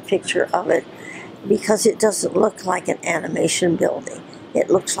seen a picture of it, because it doesn't look like an animation building. It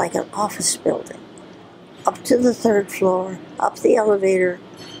looks like an office building. Up to the third floor, up the elevator,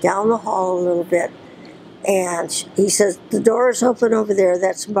 down the hall a little bit. And he says, "The door is open over there.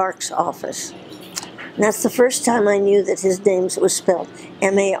 That's Mark's office." And that's the first time I knew that his name was spelled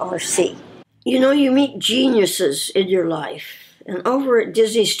M-A-R-C. You know, you meet geniuses in your life. And over at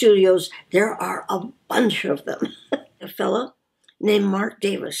Disney Studios, there are a bunch of them. A fellow named Mark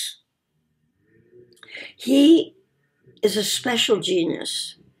Davis. He is a special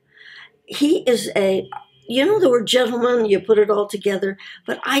genius. He is you know the word gentleman, you put it all together,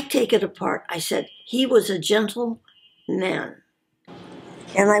 but I take it apart. I said, he was a gentle man.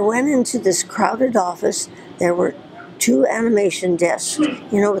 And I went into this crowded office. There were 2 animation desks,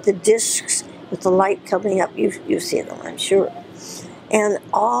 you know, with the discs, with the light coming up. You've seen them, I'm sure. And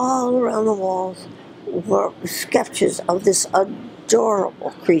all around the walls were sketches of this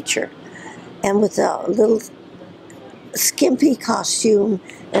adorable creature. And with a little skimpy costume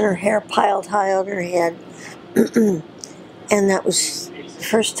and her hair piled high on her head. And that was the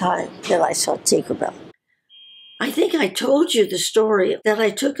first time that I saw Tinkerbell. I think I told you the story that I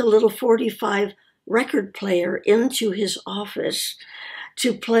took a little 45 record player into his office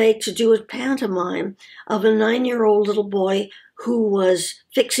to do a pantomime of a 9-year-old little boy who was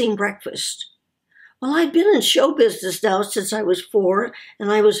fixing breakfast. Well, I'd been in show business now since I was 4,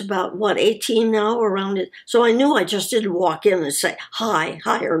 and I was about, 18 now, around it. So I knew I just didn't walk in and say, "Hi,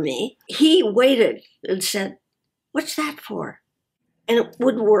 hire me." He waited and said, "What's that for?" And it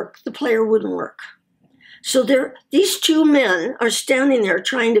wouldn't work. The player wouldn't work. So these 2 men are standing there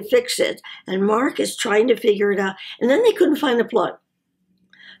trying to fix it, and Mark is trying to figure it out. And then they couldn't find the plug.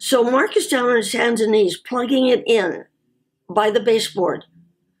 So Mark is down on his hands and knees, plugging it in by the baseboard.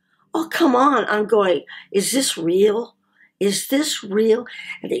 Oh, come on. I'm going, is this real? Is this real?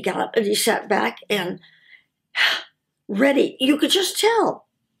 And he got up and he sat back and ready. You could just tell.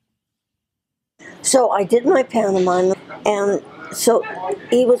 So I did my pantomime, and so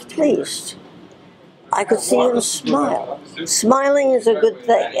he was pleased. I could see him smile. Smiling is a good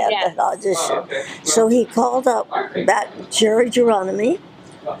thing at an audition. So he called up back Jerry Geronimi,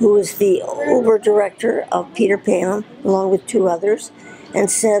 who is the Uber director of Peter Pan, along with 2 others, and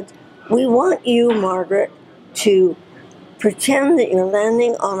said, we want you, Margaret, to pretend that you're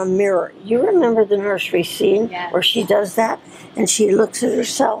landing on a mirror. You remember the nursery scene where she does that, and she looks at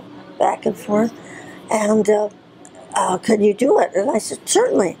herself back and forth, and can you do it? And I said,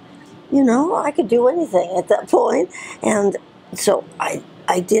 certainly. You know, I could do anything at that point. And so I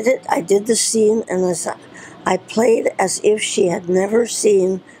did it. I did the scene, and I played as if she had never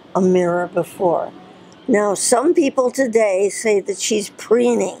seen a mirror before. Now, some people today say that she's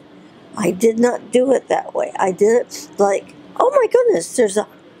preening. I did not do it that way. I did it like, oh my goodness, there's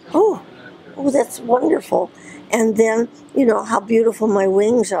oh, that's wonderful. And then, you know, how beautiful my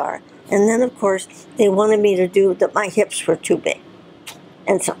wings are. And then, of course, they wanted me to do that my hips were too big.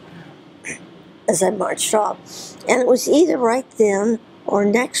 And so, as I marched off. And it was either right then or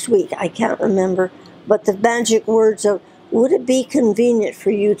next week, I can't remember, but the magic words of, would it be convenient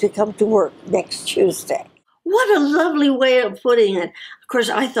for you to come to work next Tuesday? What a lovely way of putting it. Of course,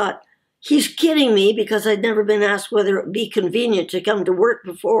 I thought, he's kidding me because I'd never been asked whether it would be convenient to come to work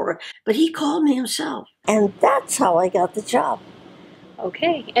before, but he called me himself. And that's how I got the job.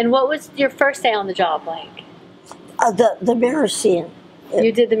 Okay. And what was your first day on the job like? The mirror scene.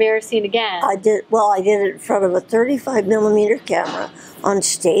 You did the mirror scene again. I did it in front of a 35mm camera on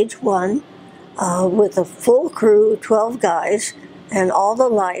stage 1 with a full crew, 12 guys, and all the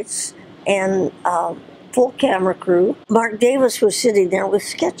lights, and full camera crew. Mark Davis was sitting there with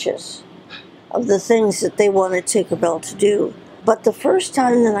sketches of the things that they wanted Tinkerbell to do. But the first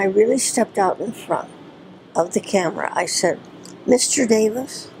time that I really stepped out in front of the camera, I said, Mr.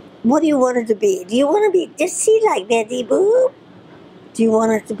 Davis, what do you want her to be? Do you want to be ditzy like Betty Boop? Do you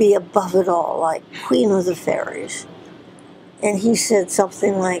want her to be above it all, like Queen of the Fairies? And he said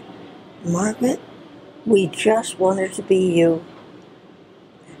something like, Margaret, we just want her to be you.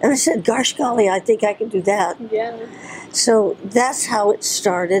 And I said, gosh golly, I think I can do that. Yeah. So that's how it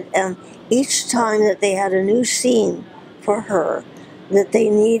started. And each time that they had a new scene for her, that they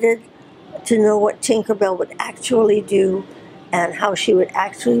needed to know what Tinkerbell would actually do and how she would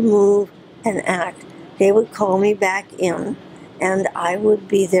actually move and act, they would call me back in. And I would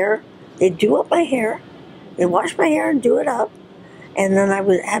be there. They'd do up my hair. They'd wash my hair and do it up. And then I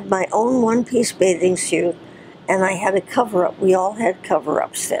would have my own one-piece bathing suit. And I had a cover-up. We all had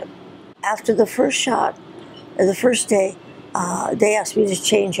cover-ups then. After the first shot, the first day, they asked me to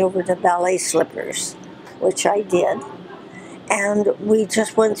change over to ballet slippers, which I did. And we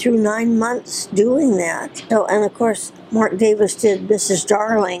just went through 9 months doing that. So, and of course, Mark Davis did Mrs.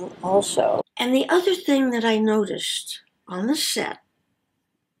 Darling also. And the other thing that I noticed on the set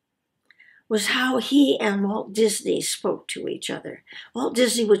was how he and Walt Disney spoke to each other. Walt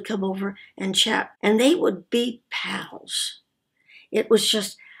Disney would come over and chat, and they would be pals. It was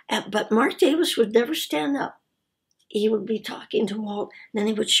just, but Mark Davis would never stand up. He would be talking to Walt, and then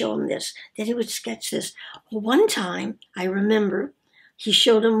he would show him this, then he would sketch this. One time, I remember, he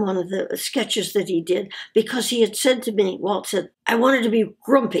showed him one of the sketches that he did, because he had said to me, Walt said, I wanted to be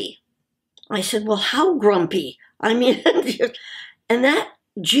grumpy. I said, well, how grumpy? I mean, and that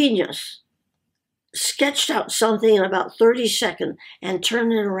genius sketched out something in about 30 seconds and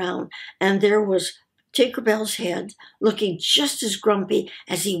turned it around. And there was Tinkerbell's head looking just as grumpy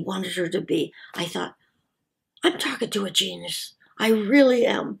as he wanted her to be. I thought, I'm talking to a genius. I really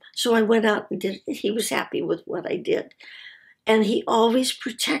am. So I went out and did it. He was happy with what I did. And he always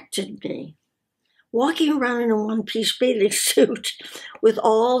protected me. Walking around in a one-piece bathing suit with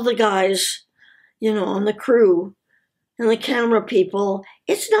all the guys, you know, on the crew and the camera people,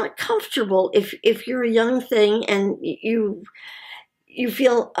 it's not comfortable if you're a young thing and you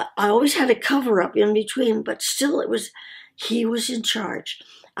feel, I always had a cover up in between, but still he was in charge.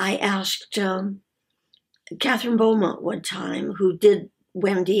 I asked Catherine Beaumont one time, who did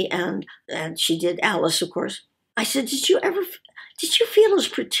Wendy and she did Alice, of course. I said, did you feel as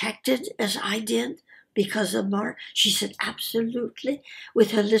protected as I did because of Mark? She said, absolutely.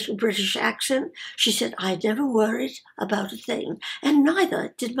 With her little British accent, she said, I never worried about a thing, and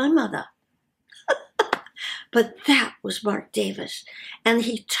neither did my mother. But that was Mark Davis, and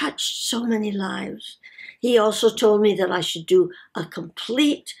he touched so many lives. He also told me that I should do a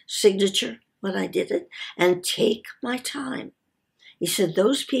complete signature when I did it and take my time. He said,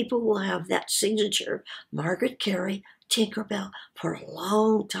 those people will have that signature, Margaret Kerry, Tinkerbell, for a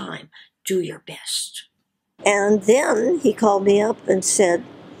long time. Do your best. And then he called me up and said,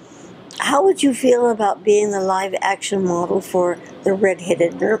 how would you feel about being the live action model for the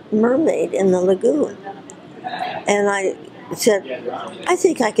red-headed mermaid in the lagoon? And I said, I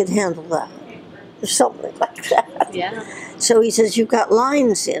think I could handle that. Or something like that. Yeah. So he says, you've got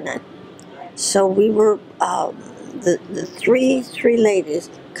lines in it. So we were the three ladies,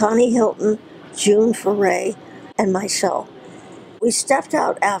 Connie Hilton, June Foray, and myself. We stepped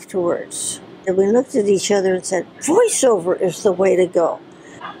out afterwards, and we looked at each other and said, voiceover is the way to go.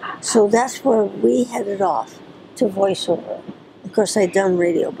 So that's where we headed off, to voiceover. Of course, I'd done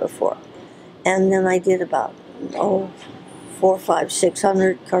radio before. And then I did about, 400, 500,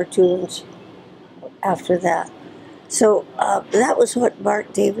 600 cartoons after that. So that was what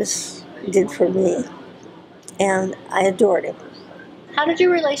Mark Davis did for me, and I adored him. How did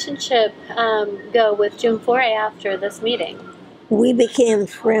your relationship go with June Foray after this meeting? We became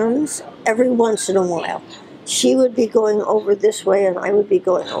friends every once in a while. She would be going over this way, and I would be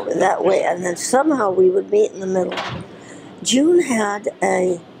going over that way, and then somehow we would meet in the middle. June had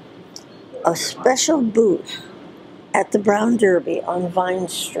a special booth at the Brown Derby on Vine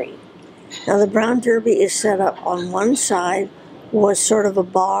Street. Now, the Brown Derby is set up on one side, was sort of a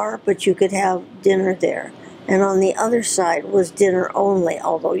bar, but you could have dinner there. And on the other side was dinner only,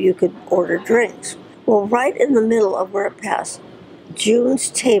 although you could order drinks. Well, right in the middle of where it passed, June's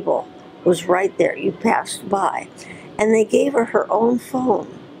table was right there. You passed by. And they gave her her own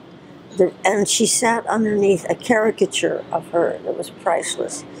phone. And she sat underneath a caricature of her that was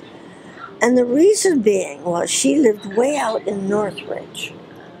priceless. And the reason being was she lived way out in Northridge.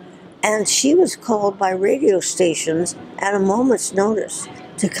 And she was called by radio stations at a moment's notice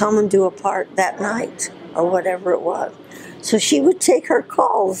to come and do a part that night, or whatever it was. So she would take her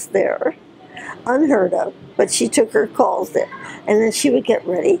calls there, unheard of, but she took her calls there. And then she would get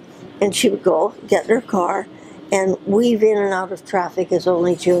ready, and she would go get in her car and weave in and out of traffic as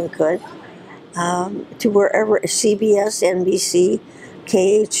only June could, to wherever, CBS, NBC,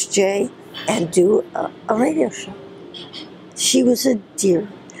 KHJ, and do a radio show. She was a dear.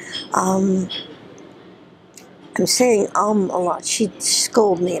 I'm saying a lot. She'd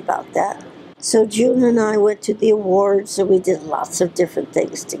scold me about that. So June and I went to the awards, and we did lots of different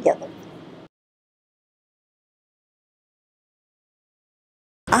things together.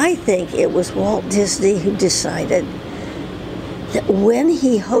 I think it was Walt Disney who decided that when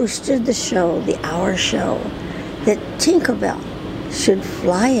he hosted the show, the Hour Show, that Tinkerbell should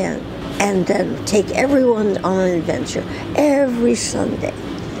fly in and then take everyone on an adventure every Sunday.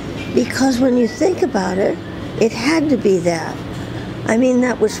 Because when you think about it, it had to be that. I mean,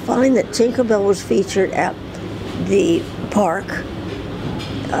 that was fine that Tinkerbell was featured at the park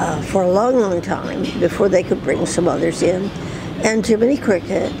for a long, long time before they could bring some others in, and Jiminy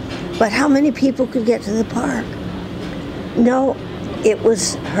Cricket. But how many people could get to the park? No, it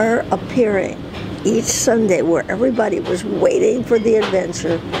was her appearing each Sunday where everybody was waiting for the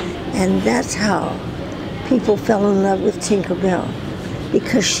adventure, and that's how people fell in love with Tinkerbell.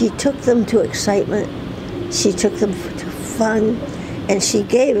 Because she took them to excitement, she took them to fun, and she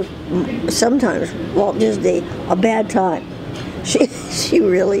gave sometimes Walt Disney a bad time. She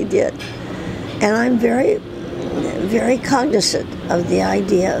really did. And I'm very, very cognizant of the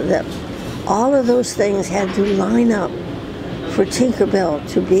idea that all of those things had to line up for Tinkerbell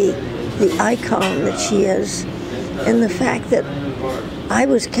to be the icon that she is. And the fact that I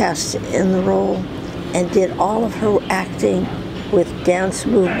was cast in the role and did all of her acting with dance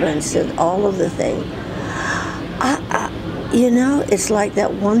movements and all of the things. It's like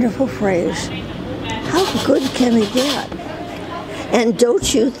that wonderful phrase, how good can it get? And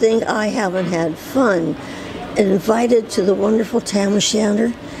don't you think I haven't had fun invited to the wonderful Tam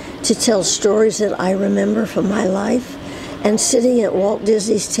O'Shanter to tell stories that I remember from my life and sitting at Walt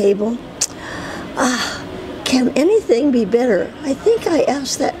Disney's table? Can anything be better? I think I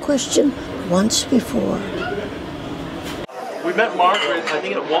asked that question once before. We met Margaret, I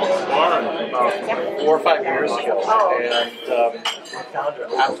think, at Walt's Bar about 4 or 5 years ago, and found her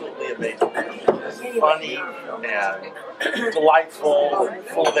absolutely amazing. Funny and delightful,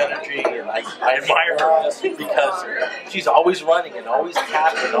 full of energy, and I admire her just because she's always running and always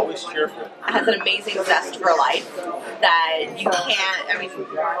happy and always cheerful. Has an amazing zest for life that you can't,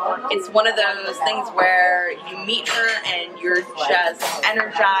 it's one of those things where you meet her and you're just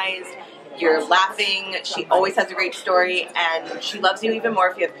energized You're laughing. She always has a great story, and she loves you even more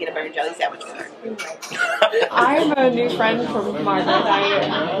if you have peanut butter and jelly sandwich with her. I'm a new friend from Margaret.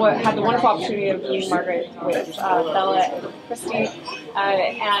 I had the wonderful opportunity of meeting Margaret with Bella and Christy,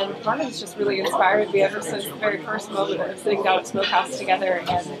 and Margaret's just really inspired me ever since the very first moment of sitting down at Smokehouse together and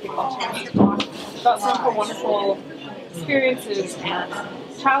getting a chance to talk about some of her wonderful experiences and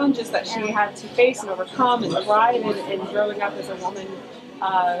challenges that she had to face and overcome and thrive in growing up as a woman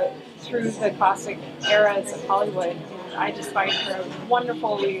through the classic eras of Hollywood. And I just find her a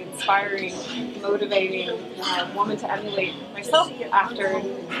wonderfully inspiring, motivating woman to emulate myself after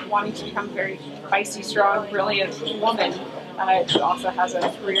wanting to become a very feisty, strong, brilliant woman who also has a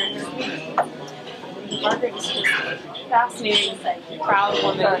career in her feet. Margaret is just a fascinating, proud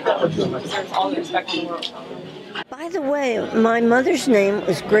woman who deserves all the respect in the world. By the way, my mother's name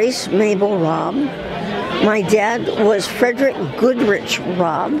was Grace Mabel Robb. My dad was Frederick Goodrich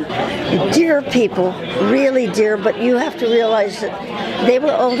Robb. Dear people, really dear, but you have to realize that they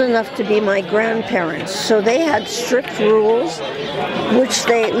were old enough to be my grandparents, so they had strict rules, which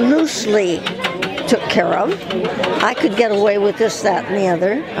they loosely took care of. I could get away with this, that, and the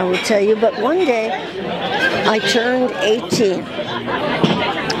other, I would tell you, but one day I turned 18.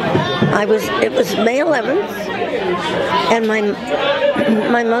 It was May 11th, and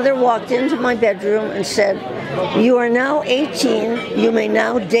my mother walked into my bedroom and said, "You are now 18, you may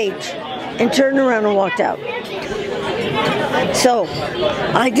now date," and turned around and walked out. So,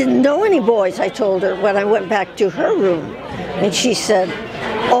 I didn't know any boys, I told her when I went back to her room, and she said,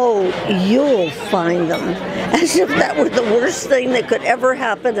 "Oh, you'll find them," as if that were the worst thing that could ever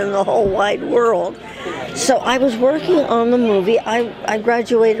happen in the whole wide world. So I was working on the movie. I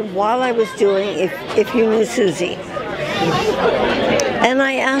graduated while I was doing If You Knew Susie. And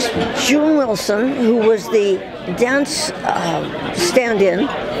I asked June Wilson, who was the dance stand-in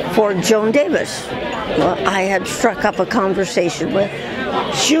for Joan Davis. Well, I had struck up a conversation with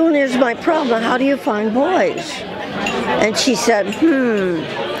June. Here's my problem. How do you find boys? And she said,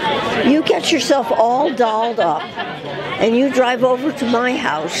 you get yourself all dolled up and you drive over to my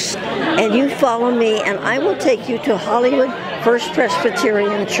house and you follow me and I will take you to Hollywood First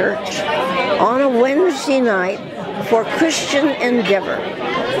Presbyterian Church on a Wednesday night for Christian Endeavor.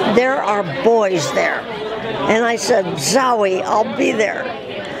 There are boys there. And I said, Zowie, I'll be there.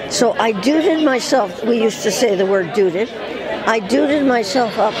 So I duded myself. We used to say the word duded. I duded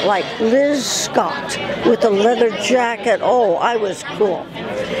myself up like Liz Scott with a leather jacket. Oh, I was cool.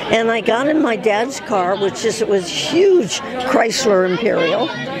 And I got in my dad's car, it was huge Chrysler Imperial.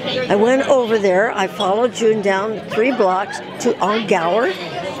 I went over there. I followed June down 3 blocks on Gower,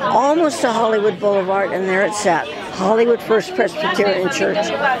 almost to Hollywood Boulevard, and there it sat, Hollywood First Presbyterian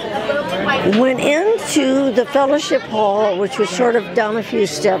Church. Went into the fellowship hall, which was sort of down a few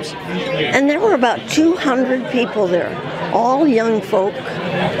steps, and there were about 200 people there, all young folk,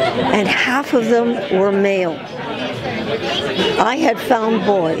 and half of them were male. I had found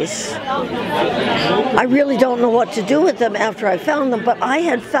boys. I really don't know what to do with them after I found them, but I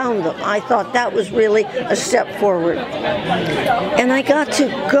had found them. I thought that was really a step forward. And I got to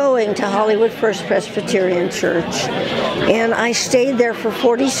going to Hollywood First Presbyterian Church, and I stayed there for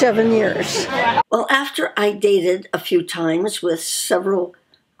 47 years. Well, after I dated a few times with several,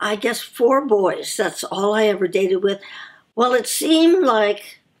 I guess 4 boys, that's all I ever dated with, well, it seemed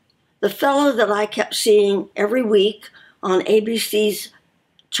like the fellow that I kept seeing every week on ABC's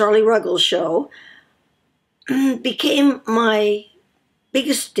Charlie Ruggles show became my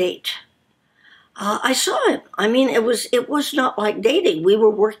biggest date. I saw him. I mean, it was not like dating. We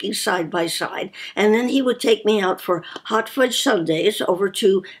were working side by side, and then he would take me out for hot fudge sundaes over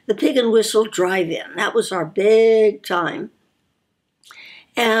to the Pig and Whistle Drive-In. That was our big time.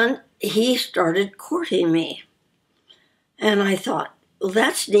 And he started courting me. And I thought, well,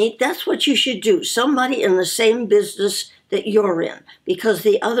 that's neat. That's what you should do. Somebody in the same business that you're in, because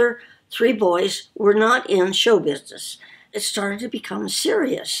the other 3 boys were not in show business. It started to become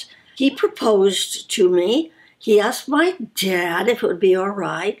serious. He proposed to me. He asked my dad if it would be all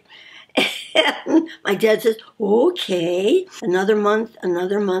right. And my dad says, okay. Another month,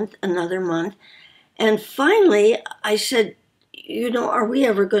 another month, another month. And finally, I said, are we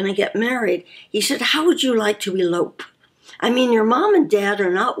ever going to get married? He said, how would you like to elope? I mean, your mom and dad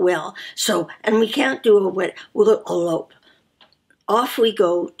are not well, and we can't do a wedding. We'll elope. Off we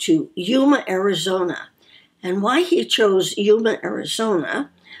go to Yuma, Arizona. And why he chose Yuma, Arizona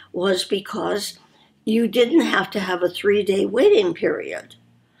was because you didn't have to have a 3-day waiting period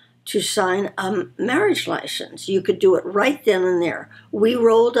to sign a marriage license. You could do it right then and there. We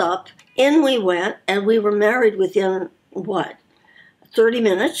rolled up, in we went, and we were married within, 30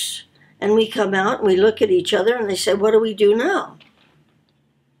 minutes. And we come out and we look at each other and they said, what do we do now?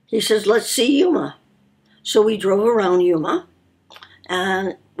 He says, let's see Yuma. So we drove around Yuma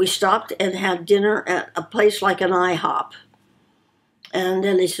and we stopped and had dinner at a place like an IHOP. And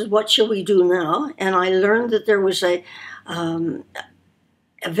then he said, what shall we do now? And I learned that there was a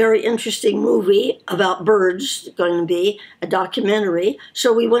very interesting movie about birds, going to be a documentary.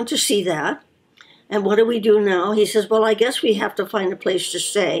 So we went to see that. And what do we do now? He says, well, I guess we have to find a place to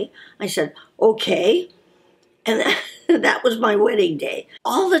stay. I said, okay. And that was my wedding day.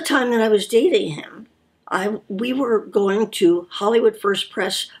 All the time that I was dating him, we were going to Hollywood First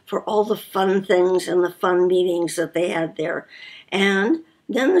Press for all the fun things and the fun meetings that they had there. And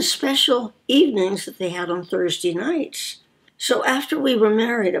then the special evenings that they had on Thursday nights. So after we were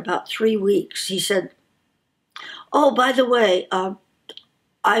married about 3 weeks, he said, oh, by the way,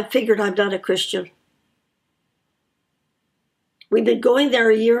 I figured I'm not a Christian. We've been going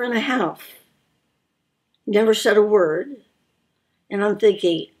there 1.5 years. Never said a word. And I'm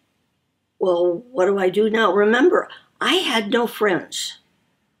thinking, well, what do I do now? Remember, I had no friends.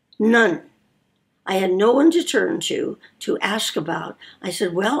 None. I had no one to turn to ask about. I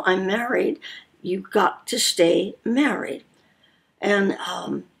said, well, I'm married. You've got to stay married. And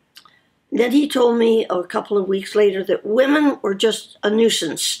then he told me a couple of weeks later that women were just a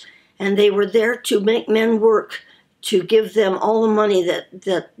nuisance, and they were there to make men work, to give them all the money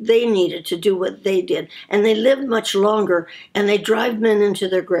that they needed to do what they did. And they lived much longer, and they drive men into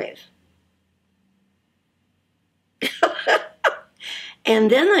their grave.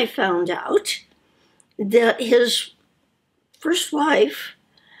 And then I found out that his first wife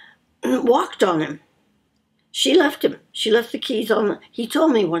walked on him. She left him. She left the keys on he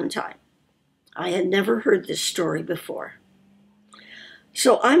told me one time. I had never heard this story before.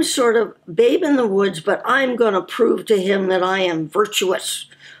 So I'm sort of babe in the woods, but I'm going to prove to him that I am virtuous.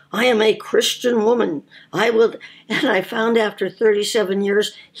 I am a Christian woman. I will. And I found after 37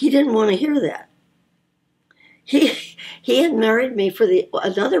 years, he didn't want to hear that. He had married me for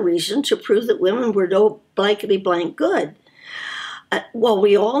another reason, to prove that women were no blankety blank good. Well,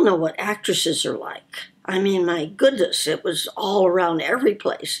 we all know what actresses are like. I mean, my goodness, it was all around every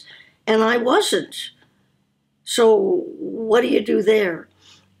place. And I wasn't. So what do you do there?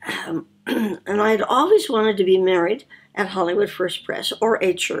 And I'd always wanted to be married at Hollywood First Press or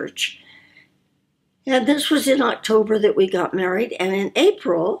a church. And this was in October that we got married. And in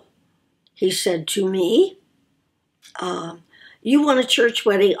April, he said to me, you want a church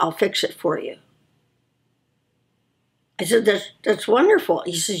wedding? I'll fix it for you. I said, that's wonderful.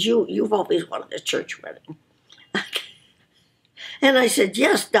 He says, you've always wanted a church wedding. And I said,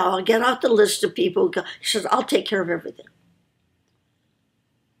 yes, now I'll get out the list of people. He says, I'll take care of everything.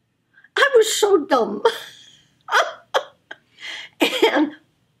 I was so dumb. And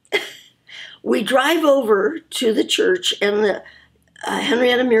we drive over to the church and the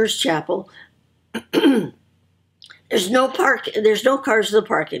Henrietta Mears Chapel. There's no cars in the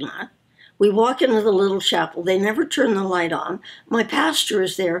parking lot. We walk into the little chapel. They never turn the light on. My pastor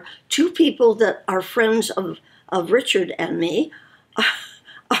is there. 2 people that are friends of Richard and me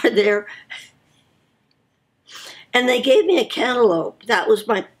are there. And they gave me a cantaloupe. That was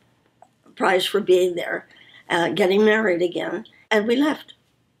my prize for being there, getting married again. And we left.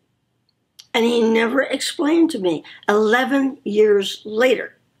 And he never explained to me. 11 years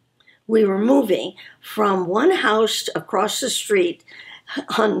later, we were moving from one house across the street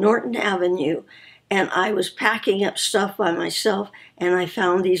on Norton Avenue, and I was packing up stuff by myself, and I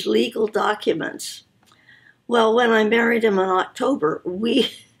found these legal documents. Well, when I married him in October,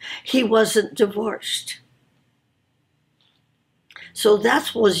 he wasn't divorced. So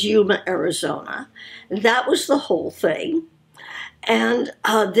that was Yuma, Arizona. That was the whole thing. And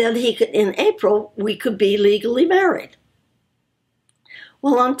then in April, we could be legally married.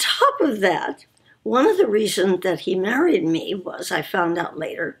 Well, on top of that, one of the reasons that he married me was, I found out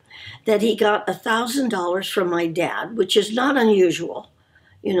later, that he got $1,000 from my dad, which is not unusual,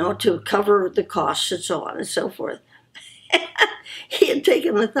 to cover the costs and so on and so forth. He had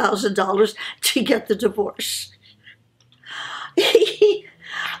taken $1,000 to get the divorce. He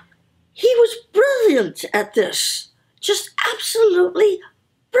was brilliant at this, just absolutely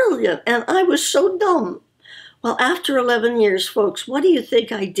brilliant, and I was so dumb. Well, after 11 years, folks, what do you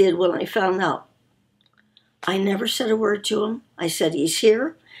think I did when I found out? I never said a word to him. I said, he's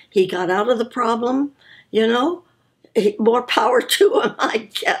here. He got out of the problem, more power to him, I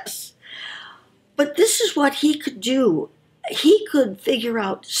guess. But this is what he could do. He could figure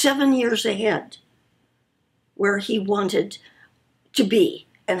out 7 years ahead where he wanted to be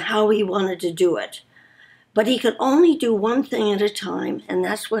and how he wanted to do it. But he could only do one thing at a time, and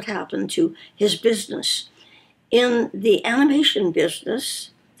that's what happened to his business. In the animation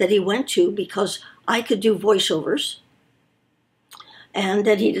business that he went to, because I could do voiceovers, and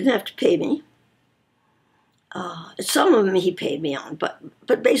that he didn't have to pay me. Some of them he paid me on, but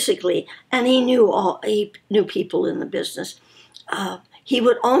basically, and he knew people in the business. He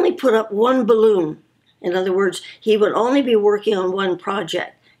would only put up one balloon. In other words, he would only be working on one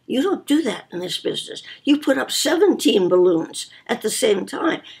project. You don't do that in this business. You put up 17 balloons at the same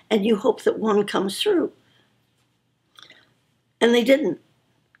time, and you hope that one comes through. And they didn't.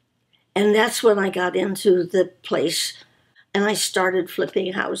 And that's when I got into the place, and I started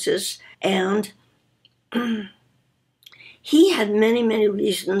flipping houses. And he had many, many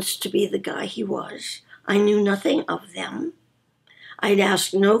reasons to be the guy he was. I knew nothing of them. I'd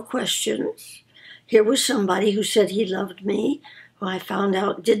ask no questions. Here was somebody who said he loved me, who I found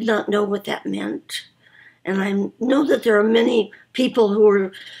out did not know what that meant. And I know that there are many people who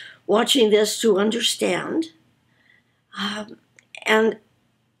are watching this to understand. And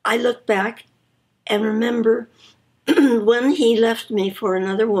I look back and remember when he left me for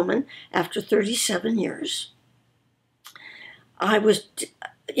another woman after 37 years. I was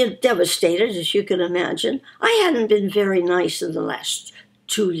devastated, as you can imagine. I hadn't been very nice in the last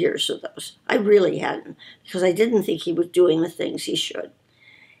 2 years of those. I really hadn't, because I didn't think he was doing the things he should.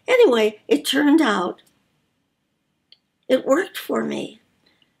 Anyway, it turned out it worked for me,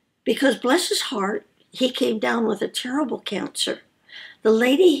 because bless his heart, he came down with a terrible cancer. The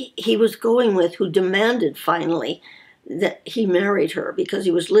lady he was going with, who demanded finally that he married her because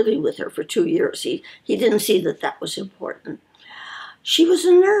he was living with her for 2 years, he didn't see that that was important. She was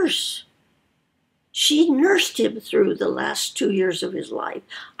a nurse. She nursed him through the last 2 years of his life.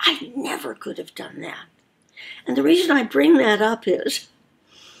 I never could have done that. And the reason I bring that up is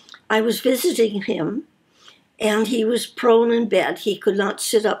I was visiting him, and he was prone in bed. He could not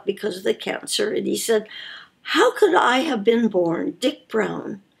sit up because of the cancer. And he said, how could I have been born, Dick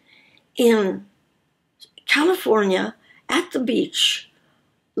Brown, in California at the beach,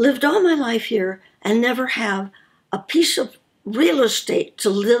 lived all my life here, and never have a piece of real estate to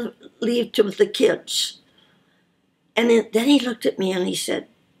leave to the kids? And then he looked at me and he said,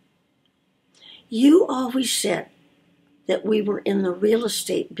 you always said that we were in the real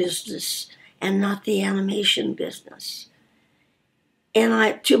estate business and not the animation business.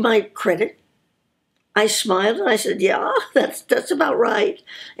 And to my credit, I smiled and I said, yeah, that's about right.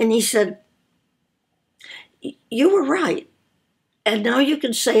 And he said, you were right. And now you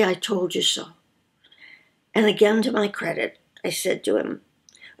can say I told you so. And again, to my credit, I said to him,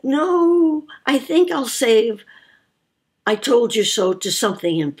 no, I think I'll save I told you so to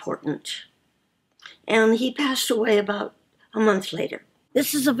something important. And he passed away about a month later.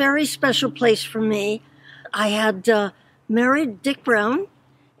 This is a very special place for me. I had married Dick Brown,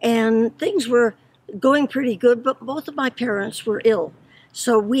 and things were going pretty good, but both of my parents were ill.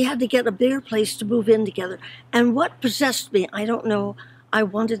 So we had to get a bigger place to move in together. And what possessed me, I don't know, I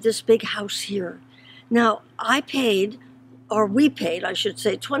wanted this big house here. Now, we paid, I should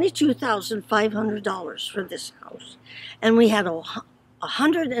say, $22,500 for this house. And we had a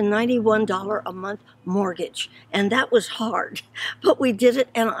 $191 a month mortgage. And that was hard, but we did it,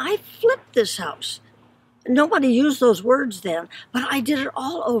 and I flipped this house. Nobody used those words then, but I did it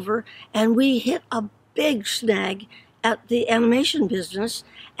all over, and we hit a big snag at the animation business,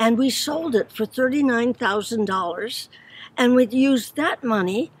 and we sold it for $39,000, and we used that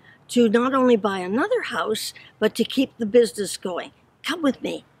money to not only buy another house, but to keep the business going. Come with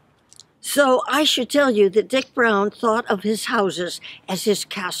me. So I should tell you that Dick Brown thought of his houses as his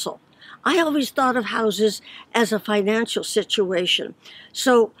castle. I always thought of houses as a financial situation.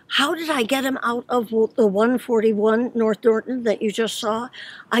 So how did I get him out of the 141 North Norton that you just saw?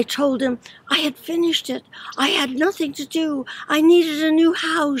 I told him I had finished it. I had nothing to do. I needed a new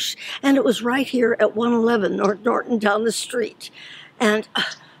house. And it was right here at 111 North Norton down the street. And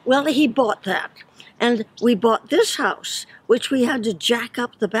well, he bought that. And we bought this house, which we had to jack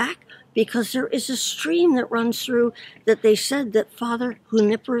up the back, because there is a stream that runs through that they said that Father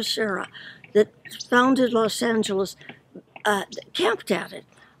Junipero that founded Los Angeles camped at it.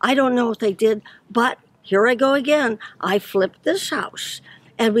 I don't know if they did, but here I go again. I flipped this house,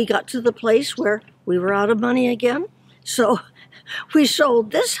 and we got to the place where we were out of money again. So we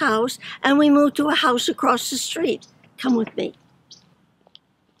sold this house, and we moved to a house across the street. Come with me.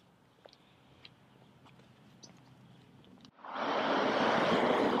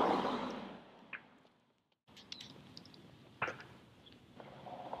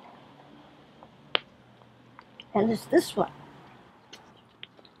 And it's this one.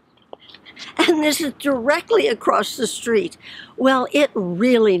 And And this is directly across the street. Well, it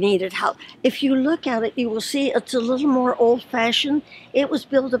really needed help. If you look at it, you will see it's a little more old-fashioned. It was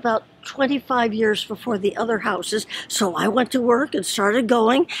built about 25 years before the other houses. So I went to work and started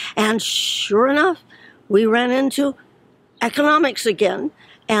going, and sure enough, we ran into economics again,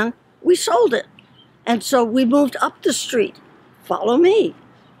 and we sold it. And so we moved up the street. Follow me.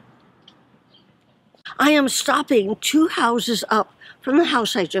 I am stopping 2 houses up from the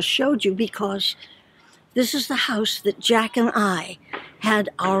house I just showed you because this is the house that Jack and I had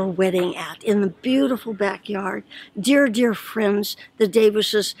our wedding at, in the beautiful backyard. Dear, dear friends, the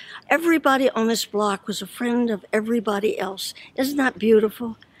Davises. Everybody on this block was a friend of everybody else. Isn't that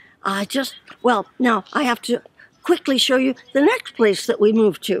beautiful? Well, now I have to quickly show you the next place that we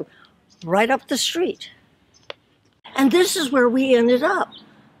moved to, right up the street. And this is where we ended up.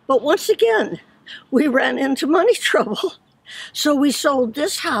 But once again, we ran into money trouble. So we sold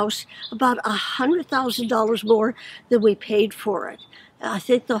this house about $100,000 more than we paid for it. I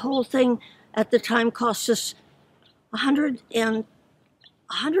think the whole thing at the time cost us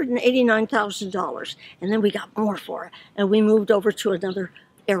 $189,000. And then we got more for it. And we moved over to another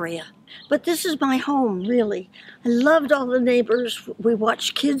area. But this is my home, really. I loved all the neighbors. We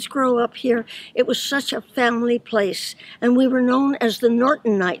watched kids grow up here. It was such a family place. And we were known as the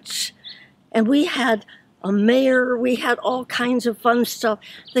Nortonites. And we had a mayor, we had all kinds of fun stuff,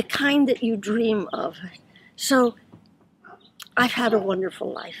 the kind that you dream of. So I've had a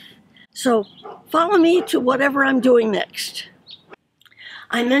wonderful life. So follow me to whatever I'm doing next.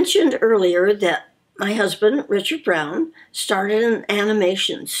 I mentioned earlier that my husband, Richard Brown, started an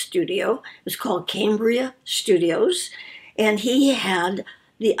animation studio. It was called Cambria Studios, and he had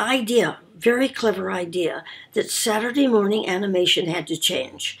the idea, very clever idea, that Saturday morning animation had to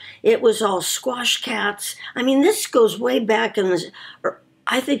change. It was all squash cats. I mean, this goes way back in the,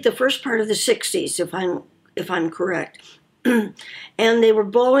 I think the first part of the 60s, if I'm correct. And they were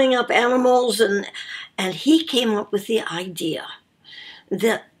blowing up animals, and he came up with the idea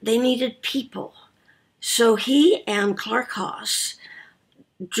that they needed people. So he and Clark Haas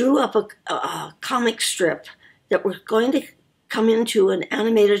drew up a comic strip that was going to come into an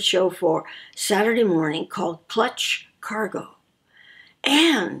animated show for Saturday morning called Clutch Cargo.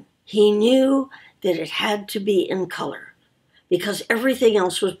 And he knew that it had to be in color because everything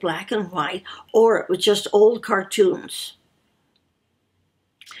else was black and white, or it was just old cartoons.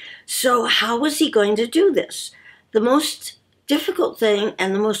 So how was he going to do this? The most difficult thing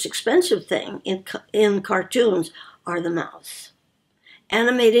and the most expensive thing in cartoons are the mouths.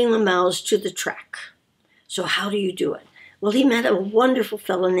 Animating the mouths to the track. So how do you do it? Well, he met a wonderful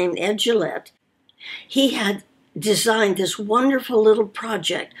fellow named Ed Gillette. He had designed this wonderful little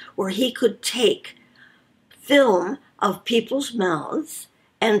project where he could take film of people's mouths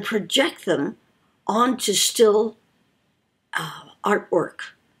and project them onto still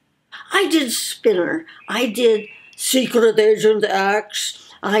artwork. I did Spinner. I did Secret Agent X.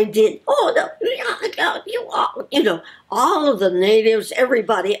 I did, all of the natives,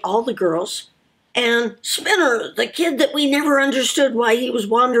 everybody, all the girls. And Spinner, the kid that we never understood why he was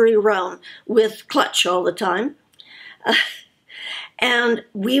wandering around with Clutch all the time. And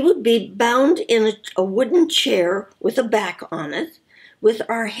we would be bound in a wooden chair with a back on it, with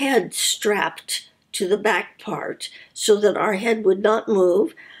our head strapped to the back part so that our head would not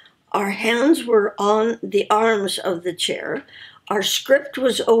move. Our hands were on the arms of the chair. Our script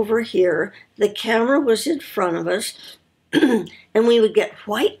was over here. The camera was in front of us. And we would get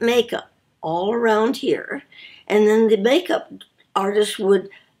white makeup all around here, and then the makeup artist would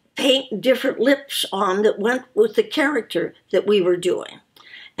paint different lips on that went with the character that we were doing.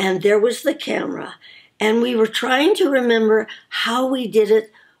 And there was the camera, and we were trying to remember how we did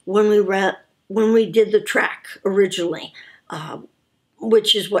it when we did the track originally,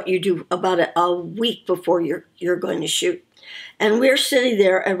 which is what you do about a week before you're going to shoot. And we're sitting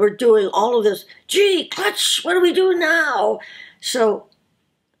there and we're doing all of this. Gee, Clutch, what are we doing now? So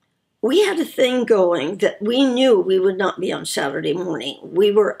we had a thing going that we knew we would not be on Saturday morning.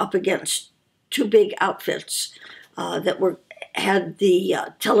 We were up against 2 big outfits that had the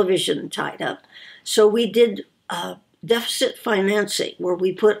television tied up. So we did deficit financing, where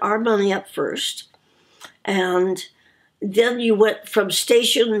we put our money up first, and then you went from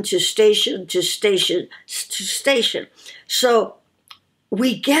station to station to station to station. So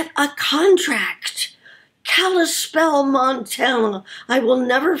we get a contract. Kalispell, Montana. I will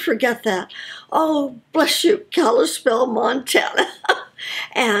never forget that. Oh, bless you, Kalispell, Montana.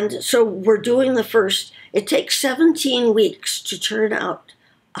 And so we're doing the first. It takes 17 weeks to turn out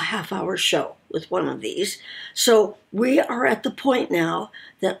a half-hour show with one of these. So we are at the point now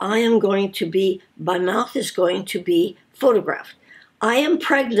that I am going to be, my mouth is going to be photographed. I am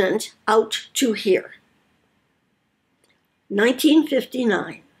pregnant out to here.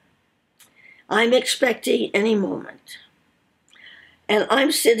 1959. I'm expecting any moment. And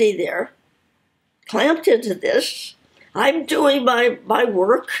I'm sitting there, clamped into this. I'm doing my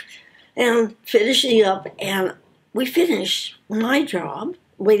work and finishing up, and we finished my job,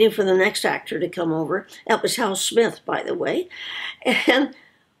 waiting for the next actor to come over. That was Hal Smith, by the way. And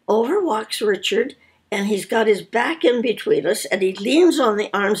over walks Richard, and he's got his back in between us, and he leans on the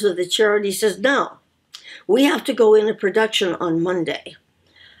arms of the chair, and he says, "Now, we have to go into production on Monday."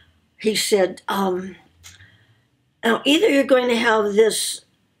 He said, now either you're going to have this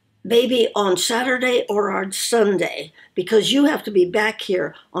baby on Saturday or on Sunday, because you have to be back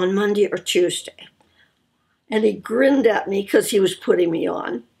here on Monday or Tuesday. And he grinned at me because he was putting me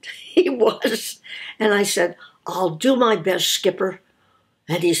on. He was. And I said, "I'll do my best, Skipper."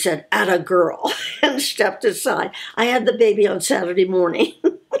 And he said, "Atta girl," and stepped aside. I had the baby on Saturday morning.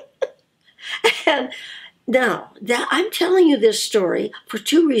 And now, I'm telling you this story for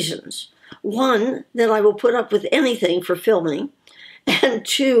two reasons. One, that I will put up with anything for filming. And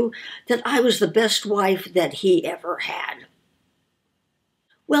two, that I was the best wife that he ever had.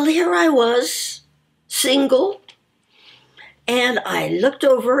 Well, here I was, single, and I looked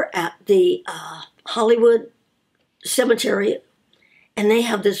over at the Hollywood Cemetery, and they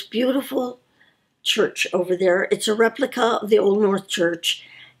have this beautiful church over there. It's a replica of the Old North Church,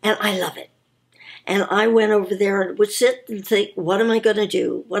 and I love it. And I went over there and would sit and think, what am I going to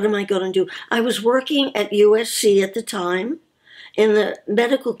do? What am I going to do? I was working at USC at the time in the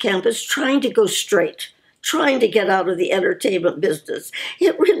medical campus, trying to go straight, trying to get out of the entertainment business.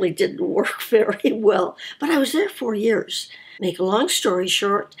 It really didn't work very well, but I was there 4 years. Make a long story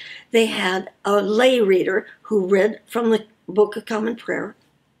short, they had a lay reader who read from the Book of Common Prayer.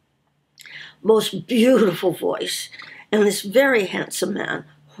 Most beautiful voice, and this very handsome man,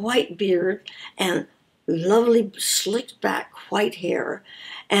 white beard and lovely slicked back white hair.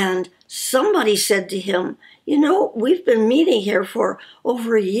 And somebody said to him, "You know, we've been meeting here for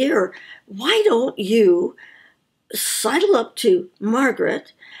over a year. Why don't you sidle up to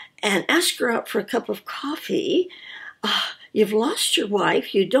Margaret and ask her out for a cup of coffee? You've lost your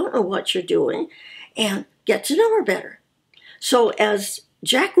wife, you don't know what you're doing, and get to know her better." So as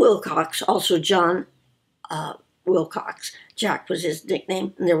Jack Wilcox, also John Wilcox, Jack was his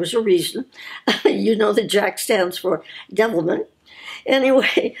nickname, and there was a reason. You know that Jack stands for Devilman.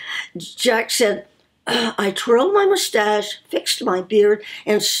 Anyway, Jack said, I twirled my mustache, fixed my beard,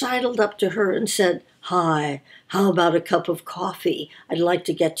 and sidled up to her and said, "Hi, how about a cup of coffee? I'd like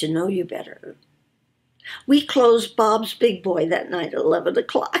to get to know you better." We closed Bob's Big Boy that night at 11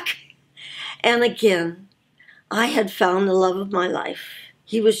 o'clock. And again, I had found the love of my life.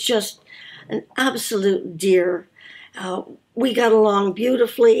 He was just an absolute dear. We got along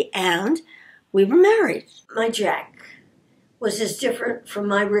beautifully, and we were married. My Jack was as different from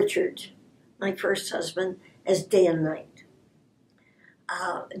my Richard, my first husband, as day and night.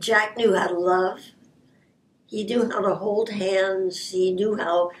 Jack knew how to love. He knew how to hold hands. He knew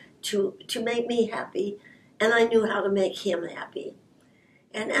how to make me happy, and I knew how to make him happy.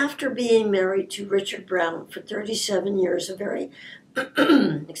 And after being married to Richard Brown for 37 years,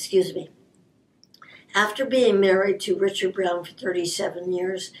 excuse me. After being married to Richard Brown for 37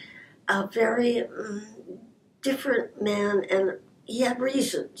 years, a very different man, and he had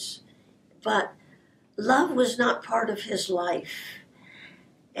reasons, but love was not part of his life.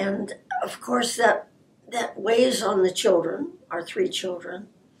 And of course that weighs on the children, our 3 children.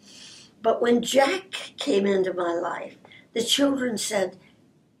 But when Jack came into my life, the children said,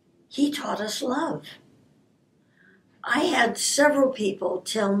 "He taught us love." I had several people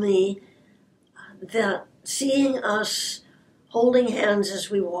tell me that seeing us holding hands as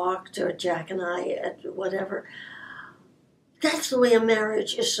we walked, or Jack and I at whatever, that's the way a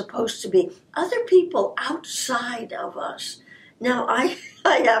marriage is supposed to be. Other people outside of us. Now, I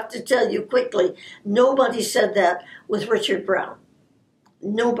have to tell you quickly, nobody said that with Richard Brown.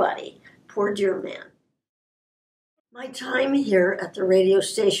 Nobody. Poor dear man. My time here at the radio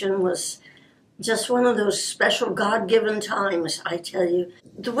station was just one of those special God-given times, I tell you.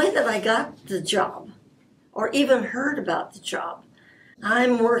 The way that I got the job, or even heard about the job,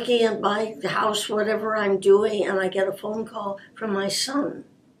 I'm working at my house, whatever I'm doing, and I get a phone call from my son,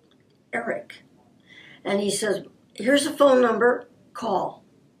 Eric. And he says, "Here's a phone number, call."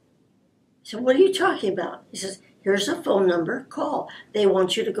 I said, "What are you talking about?" He says, "Here's a phone number, call. They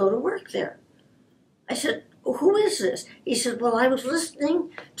want you to go to work there." I said, who is this? He said, well, I was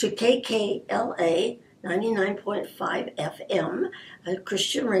listening to KKLA 99.5 FM, a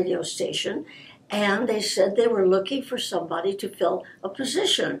Christian radio station, and they said they were looking for somebody to fill a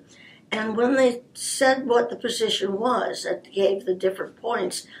position. And when they said what the position was and gave the different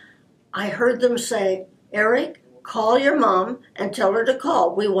points, I heard them say, Eric, call your mom and tell her to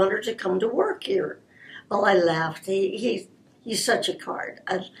call. We want her to come to work here. Well, I laughed. He's such a card.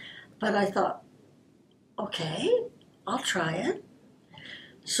 But I thought, okay, I'll try it.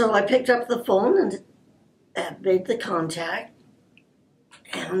 So I picked up the phone and made the contact.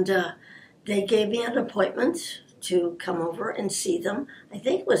 And they gave me an appointment to come over and see them. I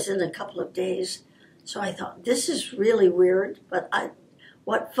think it was in a couple of days. So I thought, this is really weird, but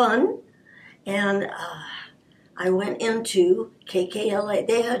what fun. And I went into KKLA.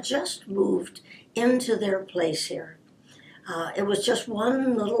 They had just moved into their place here. It was just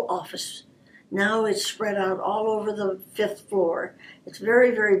one little office. Now it's spread out all over the 5th floor. It's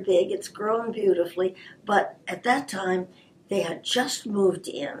very, very big. It's grown beautifully. But at that time, they had just moved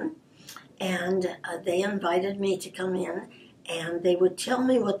in, and they invited me to come in, and they would tell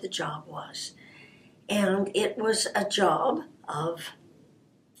me what the job was. And it was a job of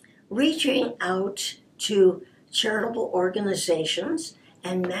reaching out to charitable organizations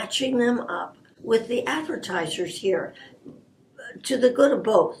and matching them up with the advertisers here to the good of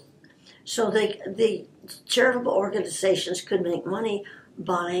both. So the charitable organizations could make money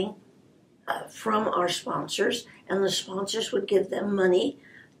buying from our sponsors, and the sponsors would give them money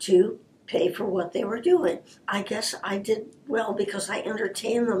to pay for what they were doing. I guess I did well because I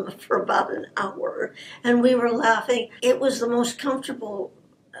entertained them for about an hour, and we were laughing. It was the most comfortable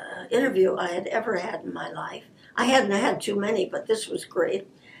interview I had ever had in my life. I hadn't had too many, but this was great.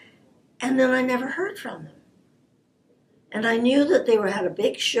 And then I never heard from them. And I knew that they had a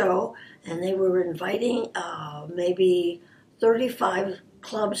big show, and they were inviting maybe 35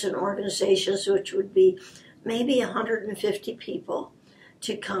 clubs and organizations, which would be maybe 150 people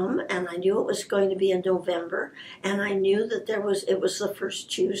to come. And I knew it was going to be in November, and I knew that it was the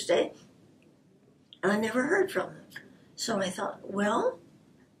first Tuesday, and I never heard from them. So I thought, well,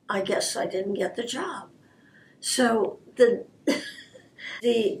 I guess I didn't get the job. So the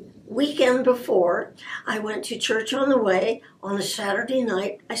weekend before, I went to church on the way. On a Saturday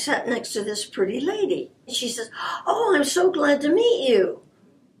night, I sat next to this pretty lady. She says, oh, I'm so glad to meet you.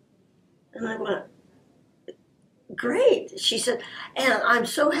 And I went, great. She said, and I'm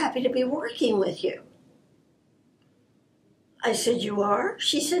so happy to be working with you. I said, you are?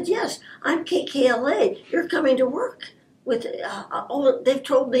 She said, yes, I'm KKLA. You're coming to work with, they've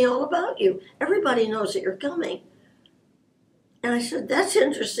told me all about you. Everybody knows that you're coming. And I said, that's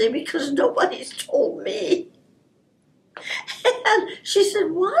interesting because nobody's told me. And she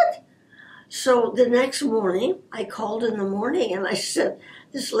said, what? So the next morning, I called in the morning and I said,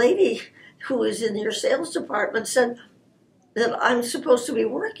 this lady who is in your sales department said that I'm supposed to be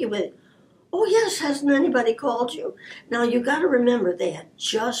working with. Oh, yes, hasn't anybody called you? Now, you got to remember, they had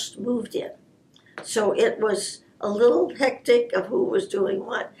just moved in. So it was a little hectic of who was doing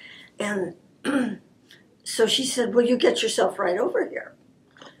what. And so she said, well, you get yourself right over here.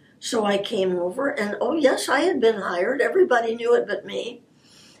 So I came over, and oh, yes, I had been hired. Everybody knew it but me.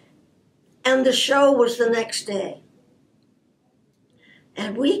 And the show was the next day.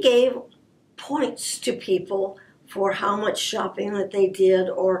 And we gave points to people for how much shopping that they did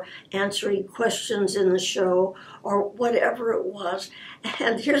or answering questions in the show or whatever it was.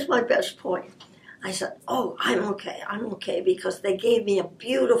 And here's my best point. I said, oh, I'm okay, because they gave me a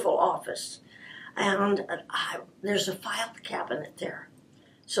beautiful office. And there's a file cabinet there.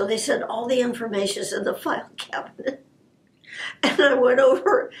 So they said all the information's in the file cabinet. And I went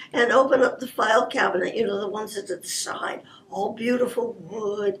over and opened up the file cabinet, you know, the ones at the side, all beautiful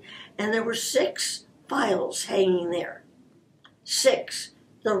wood. And there were 6 files hanging there. 6.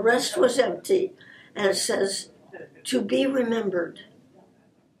 The rest was empty. And it says, to be remembered.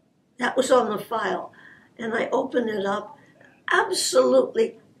 That was on the file. And I opened it up.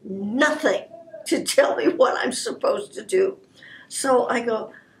 Absolutely nothing to tell me what I'm supposed to do. So I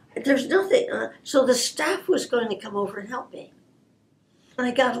go, there's nothing. So the staff was going to come over and help me.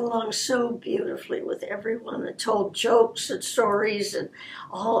 I got along so beautifully with everyone and told jokes and stories and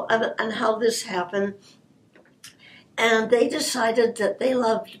all and how this happened. And they decided that they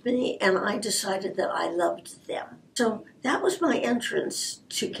loved me, and I decided that I loved them. So that was my entrance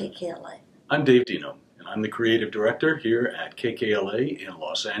to KKLA. I'm Dave Dino, and I'm the creative director here at KKLA in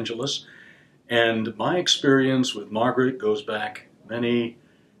Los Angeles. And my experience with Margaret goes back many,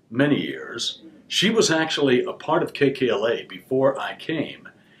 many years. She was actually a part of KKLA before I came,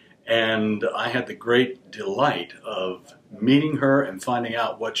 And I had the great delight of meeting her and finding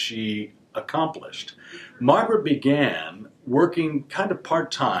out what she accomplished. Margaret began working kind of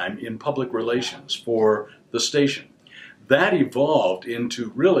part-time in public relations for the station. That evolved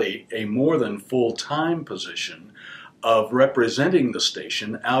into really a more than full-time position of representing the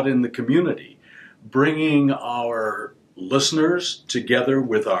station out in the community, bringing our listeners together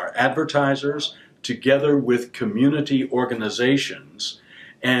with our advertisers, together with community organizations.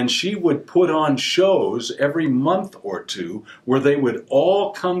 And she would put on shows every month or two where they would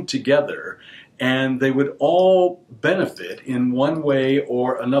all come together and they would all benefit in one way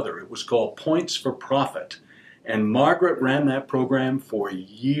or another. It was called Points for Profit. And Margaret ran that program for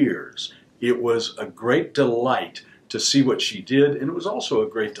years. It was a great delight to see what she did, and it was also a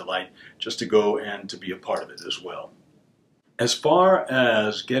great delight just to go and to be a part of it as well. As far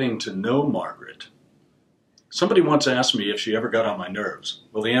as getting to know Margaret, somebody once asked me if she ever got on my nerves.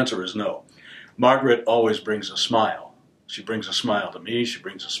 Well, the answer is no. Margaret always brings a smile. She brings a smile to me. She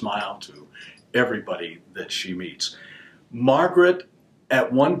brings a smile to everybody that she meets. Margaret,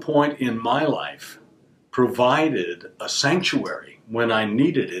 at one point in my life, provided a sanctuary when I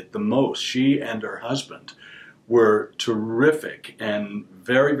needed it the most. She and her husband were terrific and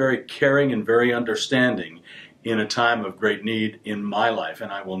very, very caring and very understanding in a time of great need in my life,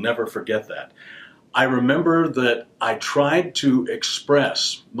 and I will never forget that. I remember that I tried to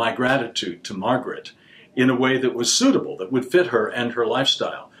express my gratitude to Margaret in a way that was suitable, that would fit her and her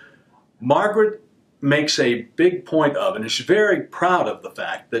lifestyle. Margaret makes a big point of, and is very proud of the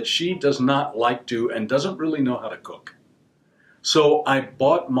fact that she does not like to and doesn't really know how to cook. So I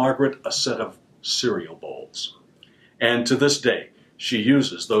bought Margaret a set of cereal bowls. And to this day, she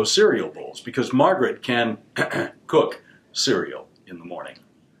uses those cereal bowls because Margaret can cook cereal in the morning.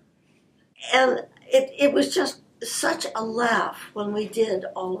 And it was just such a laugh when we did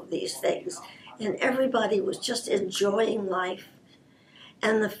all of these things. And everybody was just enjoying life.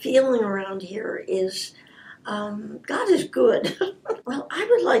 And the feeling around here is, God is good. Well, I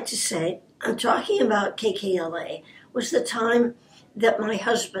would like to say, I'm talking about KKLA, was the time that my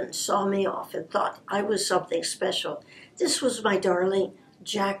husband saw me off and thought I was something special. This was my darling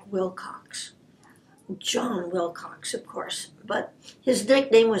Jack Wilcox. John Wilcox, of course, but his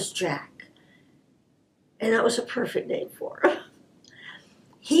nickname was Jack. And that was a perfect name for him.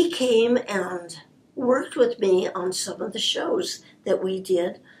 He came and worked with me on some of the shows that we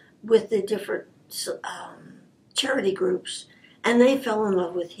did with the different charity groups, and they fell in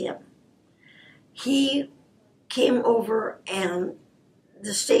love with him. He came over, and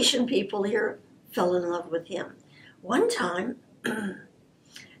the station people here fell in love with him. One time,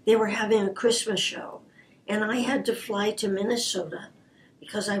 they were having a Christmas show, and I had to fly to Minnesota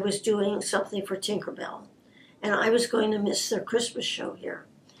because I was doing something for Tinkerbell, and I was going to miss their Christmas show here.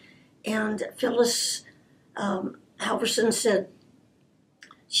 And Phyllis Halverson said,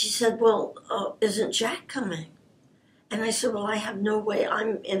 well, isn't Jack coming? And I said, well, I have no way.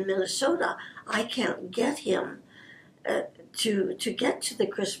 I'm in Minnesota. I can't get him to get to the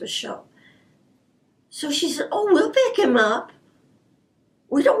Christmas show. So she said, oh, we'll pick him up.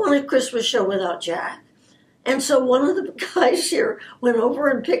 We don't want a Christmas show without Jack. And so one of the guys here went over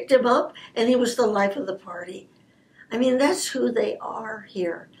and picked him up, and he was the life of the party. I mean, that's who they are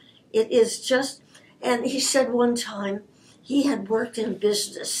here. It is just, and he said one time he had worked in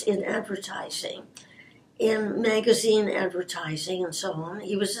business, in advertising, in magazine advertising and so on.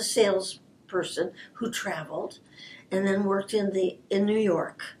 He was a salesperson who traveled and then worked in New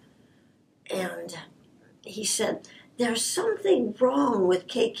York. And he said, there's something wrong with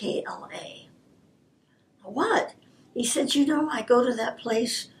KKLA. What? He said, you know, I go to that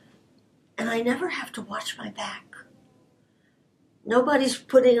place and I never have to watch my back. Nobody's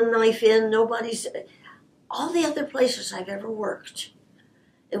putting a knife in, all the other places I've ever worked,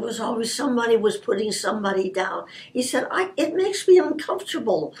 it was always somebody was putting somebody down. He said, it makes me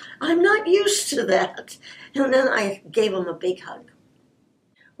uncomfortable. I'm not used to that. And then I gave him a big hug.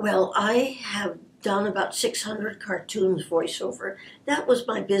 Well, I have done about 600 cartoons voiceover. That was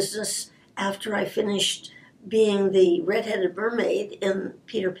my business after I finished being the redheaded mermaid in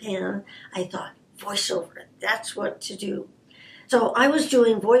Peter Pan. I thought, voiceover, that's what to do. So I was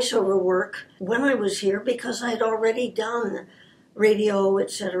doing voiceover work when I was here because I'd already done radio,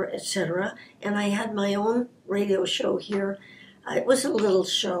 etc., and I had my own radio show here. It was a little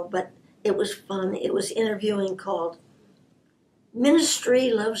show, but it was fun. It was interviewing called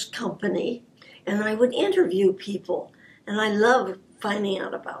Ministry Loves Company, and I would interview people, and I love finding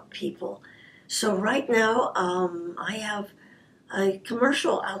out about people. So right now, I have a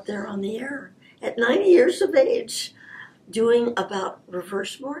commercial out there on the air at 90 years of age. doing about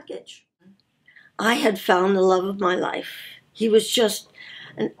reverse mortgage. I had found the love of my life. He was just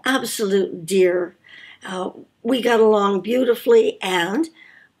an absolute dear. We got along beautifully, and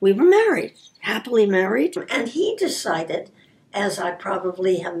we were married, happily married. And he decided, as I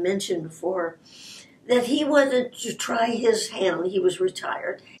probably have mentioned before, that he wanted to try his hand, he was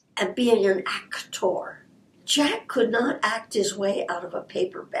retired, at being an actor. Jack could not act his way out of a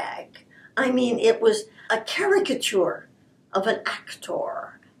paper bag. I mean, it was a caricature of an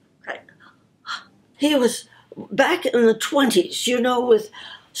actor. He was back in the 20s, you know, with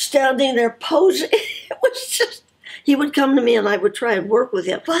standing there posing. It was just, he would come to me and I would try and work with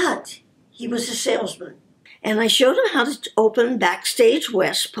him. But he was a salesman. And I showed him how to open Backstage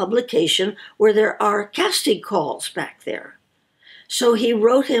West publication, where there are casting calls back there. So he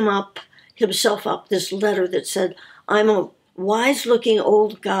wrote himself up this letter that said, I'm a wise-looking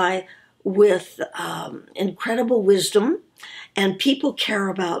old guy with incredible wisdom, and people care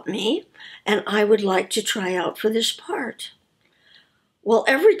about me, and I would like to try out for this part. Well,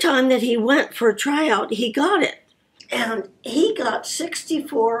 every time that he went for a tryout, he got it. And he got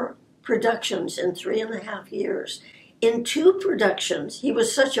 64 productions in 3.5 years. In 2 productions, he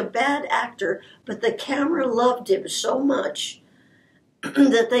was such a bad actor, but the camera loved him so much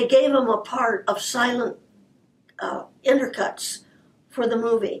that they gave him a part of silent intercuts for the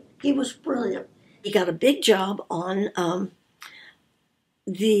movie. He was brilliant. He got a big job on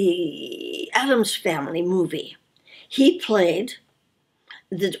the Addams Family movie. He played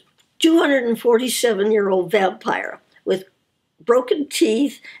the 247-year-old vampire with broken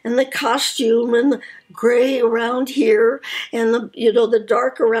teeth and the costume and the gray around here and the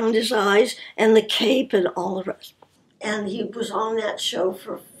dark around his eyes and the cape and all the rest. And he was on that show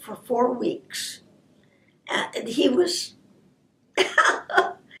for 4 weeks. And he was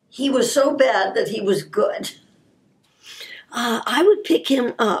he was so bad that he was good. I would pick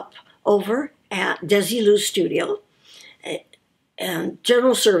him up over at Desilu's studio and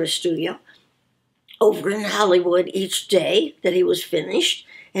General Service Studio over in Hollywood each day that he was finished,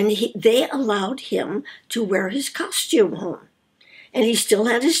 and they allowed him to wear his costume home. And he still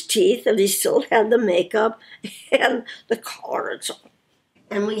had his teeth, and he still had the makeup and the collar and so on.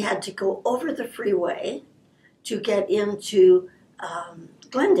 And we had to go over the freeway to get into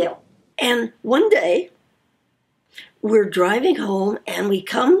Glendale. And one day, we're driving home, and we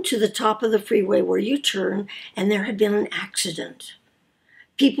come to the top of the freeway where you turn, and there had been an accident.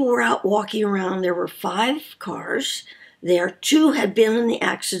 People were out walking around. There were 5 cars there. 2 had been in the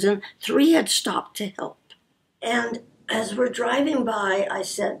accident. 3 had stopped to help. And as we're driving by, I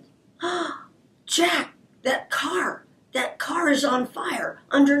said, Jack, that car is on fire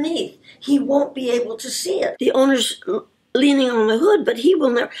underneath. He won't be able to see it. The owner's leaning on the hood, but he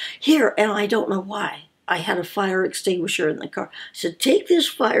will never. Here, and I don't know why. I had a fire extinguisher in the car. I said, take this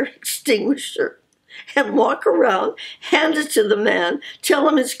fire extinguisher and walk around, hand it to the man, tell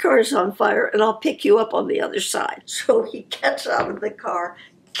him his car's on fire, and I'll pick you up on the other side. So he gets out of the car,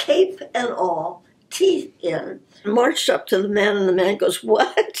 cape and all, teeth in, marched up to the man, and the man goes,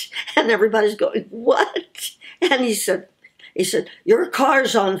 what? And everybody's going, what? And he said, your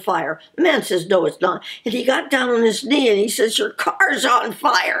car's on fire. The man says, no, it's not. And he got down on his knee and he says, your car's on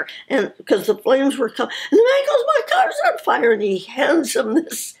fire. And because the flames were coming. And the man goes, my car's on fire. And he hands him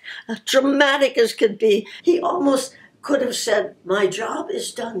this, dramatic as could be. He almost could have said, my job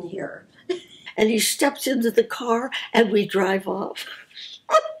is done here. And he steps into the car and we drive off.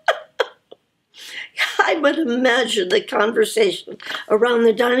 I would imagine the conversation around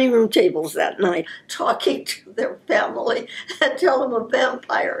the dining room tables that night, talking to their family and tell them a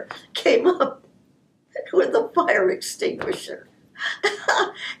vampire came up with a fire extinguisher.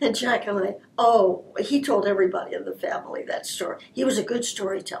 And Jack and I, he told everybody in the family that story. He was a good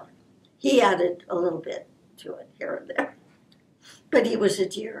storyteller. He added a little bit to it here and there. But he was a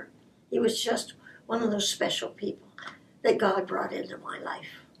dear. He was just one of those special people that God brought into my life.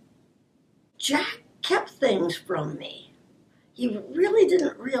 Jack kept things from me. He really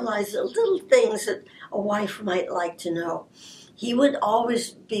didn't realize the little things that a wife might like to know. He would always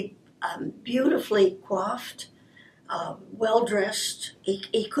be beautifully coiffed, well-dressed.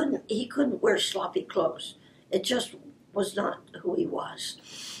 He couldn't wear sloppy clothes. It just was not who he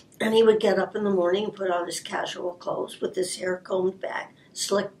was. And he would get up in the morning and put on his casual clothes with his hair combed back,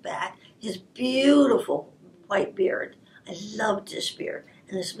 slicked back, his beautiful white beard. I loved his beard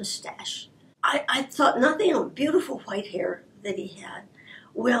and his mustache. I thought nothing of beautiful white hair that he had.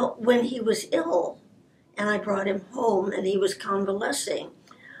 Well, when he was ill and I brought him home and he was convalescing,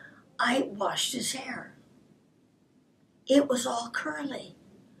 I washed his hair. It was all curly.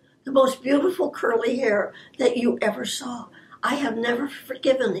 the most beautiful curly hair that you ever saw. I have never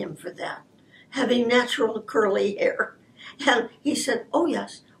forgiven him for that, having natural curly hair. And he said, oh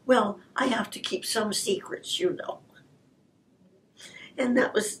yes, well, I have to keep some secrets, you know. And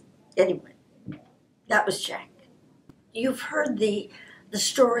that was, anyway, that was Jack. You've heard the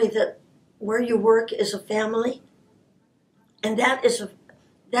story that where you work is a family, and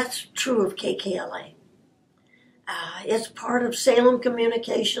that's true of KKLA. It's part of Salem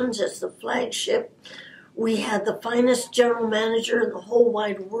Communications. It's the flagship. We had the finest general manager in the whole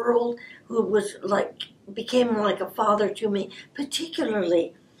wide world, who became like a father to me,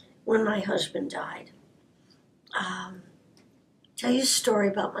 particularly when my husband died. Tell you a story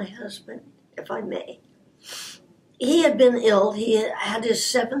about my husband, if I may. He had been ill. He had his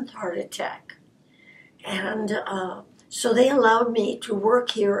 7th heart attack. And so they allowed me to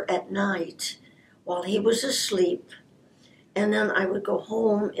work here at night while he was asleep. And then I would go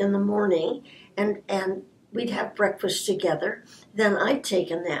home in the morning and we'd have breakfast together. Then I'd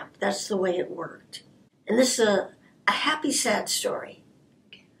take a nap. That's the way it worked. And this is a happy, sad story.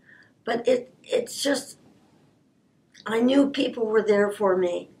 But it's just, I knew people were there for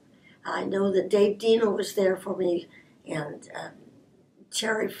me. I know that Dave Dino was there for me, and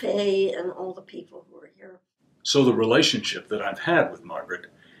Terry Fay and all the people who were here. So the relationship that I've had with Margaret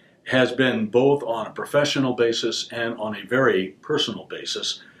has been both on a professional basis and on a very personal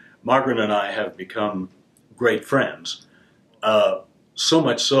basis. Margaret and I have become great friends, so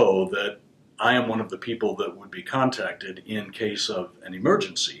much so that I am one of the people that would be contacted in case of an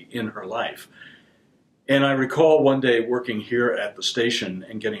emergency in her life. And I recall one day working here at the station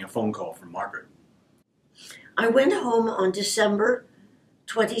and getting a phone call from Margaret. I went home on December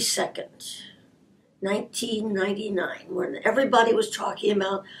 22nd, 1999, when everybody was talking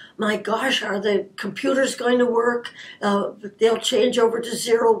about, my gosh, are the computers going to work? They'll change over to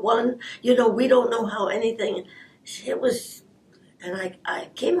 01. You know, we don't know how anything. It was, and I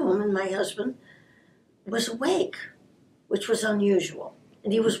came home and my husband was awake, which was unusual.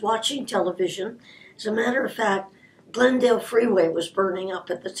 And he was watching television. As a matter of fact, Glendale Freeway was burning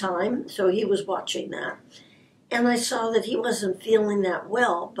up at the time, so he was watching that. And I saw that he wasn't feeling that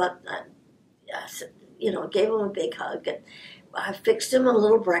well, but I gave him a big hug. And I fixed him a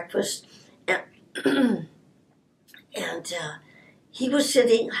little breakfast, and he was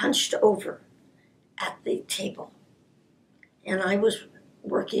sitting hunched over at the table. And I was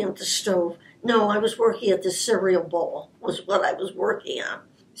working at the stove. No, I was working at the cereal bowl, was what I was working on.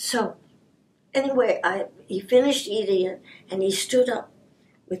 So anyway, he finished eating it, and he stood up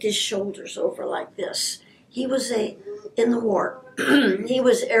with his shoulders over like this. He was in the war, he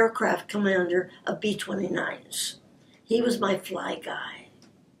was aircraft commander of B-29s. He was my fly guy.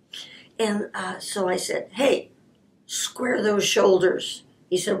 And so I said, hey, square those shoulders.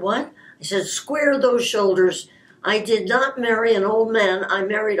 He said, what? I said, square those shoulders. I did not marry an old man. I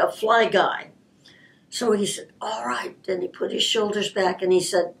married a fly guy. So he said, all right. Then he put his shoulders back and he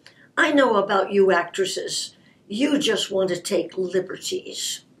said, I know about you actresses. You just want to take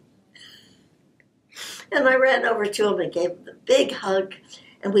liberties. And I ran over to him and gave him a big hug.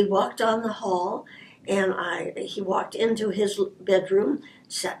 And we walked on the hall. And he walked into his bedroom,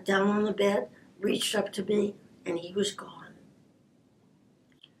 sat down on the bed, reached up to me, and he was gone.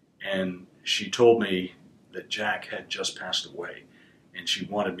 And she told me that Jack had just passed away, and she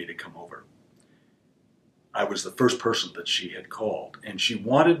wanted me to come over. I was the first person that she had called, and she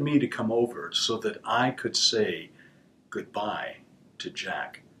wanted me to come over so that I could say goodbye to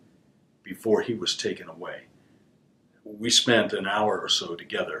Jack before he was taken away. We spent an hour or so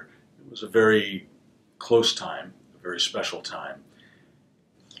together. It was a very close time, a very special time.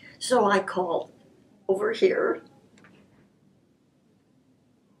 So I called over here.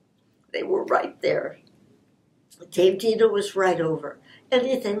 They were right there. Dave Dino was right over.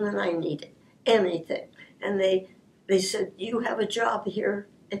 Anything that I needed, anything. And they said, you have a job here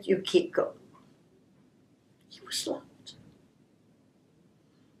and you keep going. He was loved.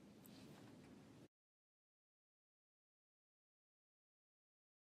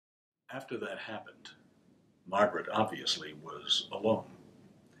 After that happened, Margaret obviously was alone.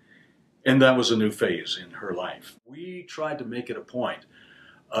 And that was a new phase in her life. We tried to make it a point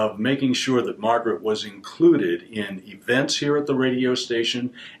of making sure that Margaret was included in events here at the radio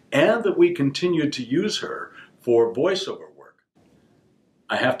station and that we continued to use her for voiceover work.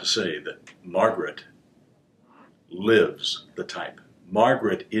 I have to say that Margaret lives the type.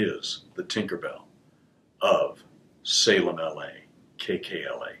 Margaret is the Tinkerbell of Salem, LA,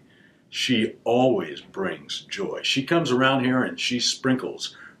 KKLA. She always brings joy. She comes around here and she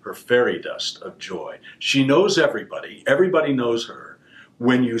sprinkles her fairy dust of joy. She knows everybody. Everybody knows her.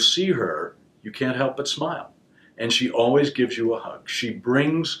 when you see her, you can't help but smile. And she always gives you a hug. She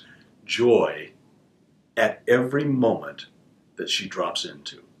brings joy at every moment that she drops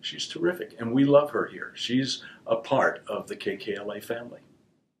into. She's terrific, and we love her here. She's a part of the KKLA family.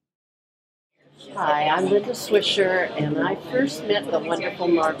 Hi, I'm Linda Swisher, and I first met the wonderful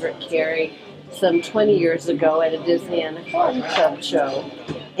Margaret Kerry some 20 years ago at a Disneyland Fun Club show.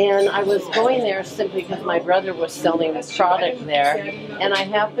 And I was going there simply because my brother was selling this product there, and I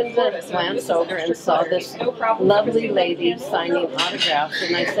happened to glance over and saw this lovely lady signing autographs,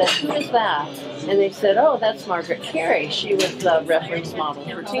 and I said, "Who is that?" And they said, "Oh, that's Margaret Kerry. She was the reference model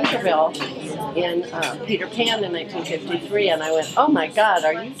for Tinkerbell in Peter Pan in 1953." And I went, "Oh my God,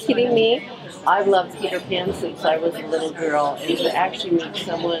 are you kidding me? I've loved Peter Pan since I was a little girl, and to actually meet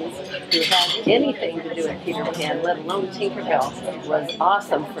someone who had anything to do with Peter Pan, let alone Tinkerbell, was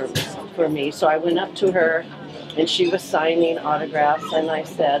awesome for me." So I went up to her, and she was signing autographs, and I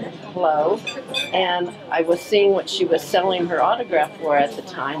said, "Hello." And I was seeing what she was selling her autograph for at the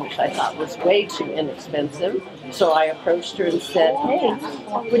time, which I thought was way too inexpensive. So I approached her and said, "Hey,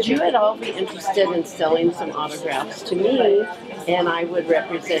 would you at all be interested in selling some autographs to me? And I would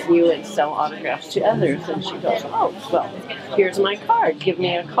represent you and sell autographs to others." And she goes, "Oh, well, here's my card. Give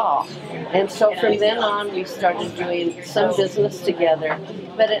me a call." And so from then on, we started doing some business together.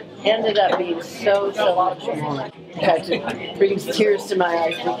 But it ended up being so much more. It brings tears to my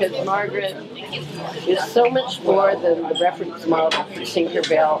eyes because Margaret is so much more than the reference model for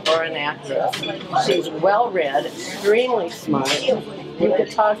Tinkerbell or an actress. She's well-read, extremely smart. You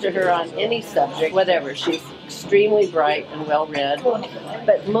could talk to her on any subject, whatever. She's extremely bright and well-read.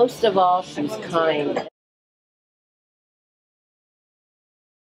 But most of all, she's kind.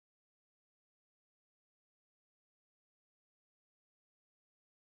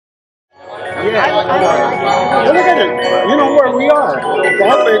 Yeah. Look at it. You know where we are.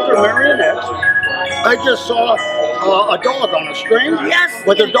 Bob Baker Marionettes. I just saw a dog on a string. Yes.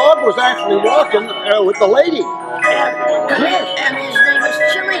 But the dog was actually walking with the lady. And his name is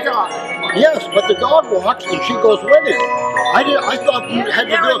Chili Dog. Yes, but the dog walks and she goes with him. I thought you had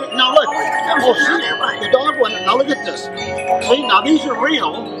to do it. Now look. Oh, see, the dog went. Now look at this. See, now these are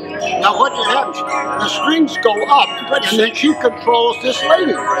real. Now what happens? The strings go up, and then she controls this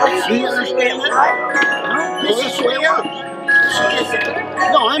lady. Do you understand that? This is the way it works.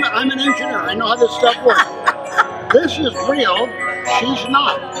 No, I'm an engineer. I know how this stuff works. This is real. She's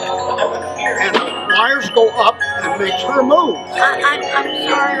not. And the wires go up and makes her move. I'm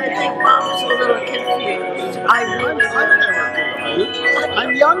sorry. I think Mom's a little confused. I'm never confused.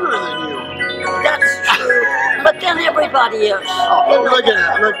 I'm younger than you. That's true. But then everybody is. Oh, look at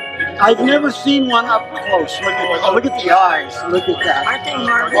that. Look. I've never seen one up close. Look at the eyes. Look at that. Aren't they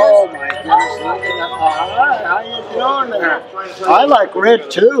marvelous? Oh my goodness. Look at that. Hi, how you doing there? I like red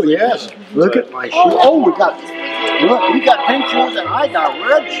too, yes. Look at my shoes. Oh, we got pink shoes and I got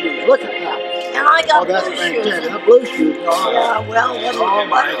red shoes. Look at that. And I got that's blue fantastic. shoes. Blue shoes. Yeah, well,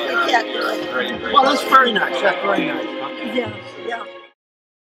 what do we get? Well, that's very nice. That's very nice. Yeah, yeah.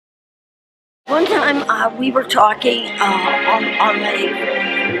 One time we were talking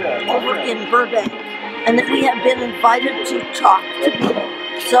over in Burbank, and that we had been invited to talk to people.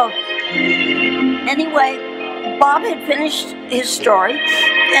 So anyway, Bob had finished his story,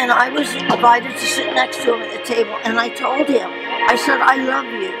 and I was invited to sit next to him at the table, and I told him, I said, "I love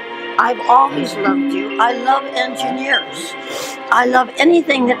you. I've always loved you. I love engineers. I love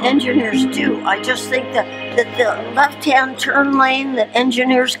anything that engineers do. I just think that the left-hand turn lane that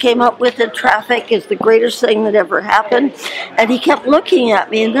engineers came up with in traffic is the greatest thing that ever happened." And he kept looking at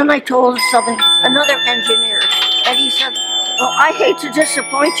me, and then I told him something, another engineer, and he said, "Well, I hate to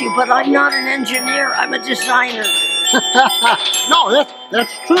disappoint you, but I'm not an engineer, I'm a designer." No,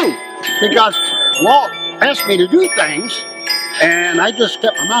 that's true. Because Walt asked me to do things, and I just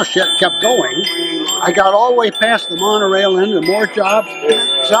kept my mouth shut and kept going. I got all the way past the monorail into more jobs.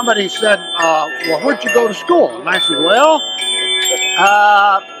 Somebody said, "Well, where'd you go to school?" And I said, "Well,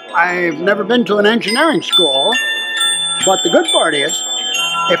 I've never been to an engineering school, but the good part is,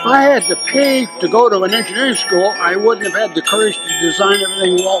 if I had to pay to go to an engineering school, I wouldn't have had the courage to design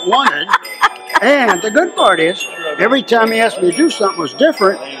everything Walt wanted. And the good part is, every time he asked me to do something was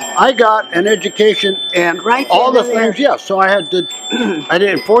different, I got an education and all the things, yes. So I did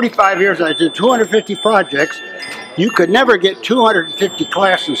in 45 years, I did 250 projects. You could never get 250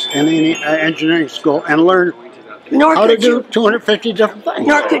 classes in any engineering school and learn how to do 250 different things.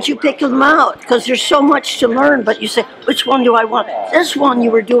 Nor could you pick them out, because there's so much to learn, but you say, which one do I want? This one,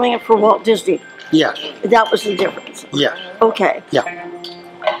 you were doing it for Walt Disney. Yes. That was the difference. Yes. Okay. Yeah.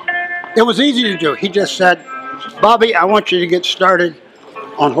 It was easy to do. He just said, "Bobby, I want you to get started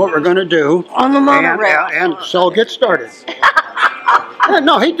on what we're going to do. On the monorail. And so get started.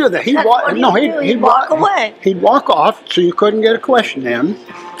 No, he'd do that. He'd walk away. He'd walk off so you couldn't get a question in.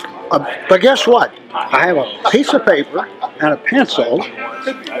 But guess what? I have a piece of paper and a pencil,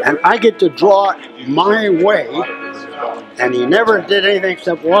 and I get to draw it my way. And he never did anything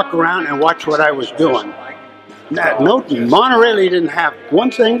except walk around and watch what I was doing. No, monorail, he didn't have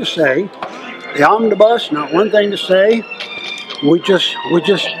one thing to say. The omnibus, not one thing to say. We just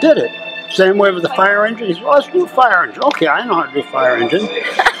did it. Same way with the fire engine. He said, well, let's do fire engine. Okay, I know how to do fire engine.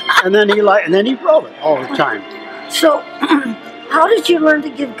 And then he drove it all the time. So, how did you learn to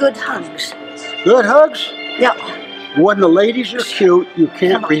give good hugs? Good hugs? Yeah. When the ladies are cute, you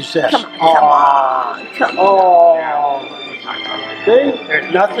can't resist. Come on. See,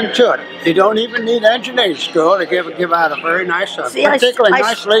 there's nothing to it. You don't even need engineering school to give out a very nice hug. See, particularly a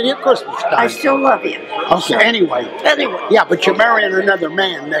nice lady at Christmas time. I still love you. Okay, so, anyway. Yeah, but you're marrying another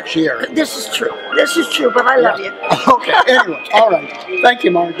man next year. This is true. This is true, but I love you. Okay, anyway. All right. Thank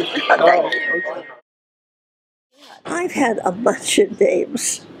you, Margaret. Thank you. Okay. I've had a bunch of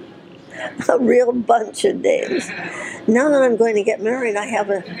names. A real bunch of names. Now that I'm going to get married, I have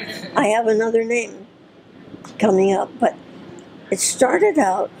another name coming up, but it started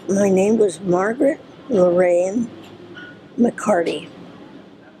out, my name was Margaret Lorraine McCarty.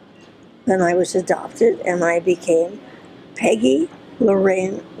 Then I was adopted and I became Peggy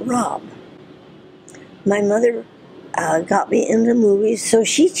Lorraine Robb. My mother got me into movies, so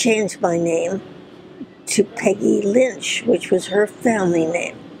she changed my name to Peggy Lynch, which was her family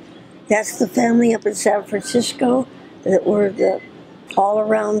name. That's the family up in San Francisco that were all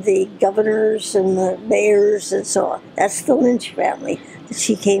around the governors and the mayors and so on. That's the Lynch family that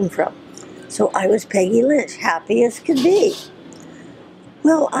she came from. So I was Peggy Lynch, happy as could be.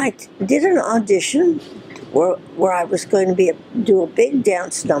 Well, I did an audition where I was going to do a big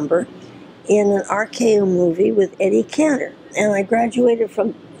dance number in an RKO movie with Eddie Cantor. And I graduated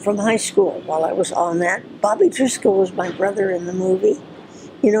from high school while I was on that. Bobby Driscoll was my brother in the movie.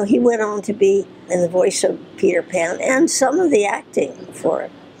 You know, he went on to be in the voice of Peter Pan and some of the acting for it.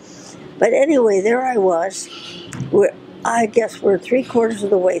 But anyway, there I was. I guess we're 3/4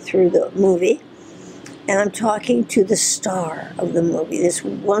 of the way through the movie, and I'm talking to the star of the movie, this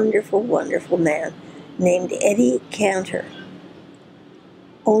wonderful, wonderful man named Eddie Cantor.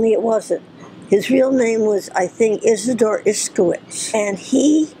 Only it wasn't. His real name was, I think, Isidore Iskowitz, and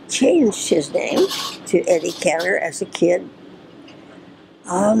he changed his name to Eddie Cantor as a kid.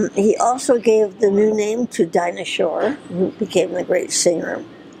 He also gave the new name to Dinah Shore, who became the great singer.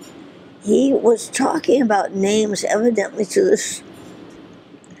 He was talking about names evidently to this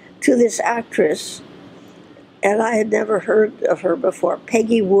actress, and I had never heard of her before.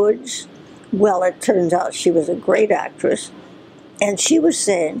 Peggy Woods. Well, it turns out she was a great actress, and she was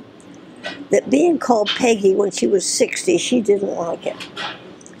saying that being called Peggy when she was 60, she didn't like it.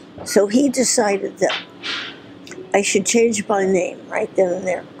 So he decided that I should change my name right then and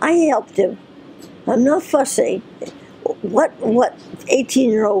there. I helped him. I'm not fussy. What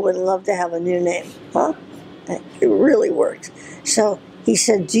 18-year-old would love to have a new name, huh? It really worked. So he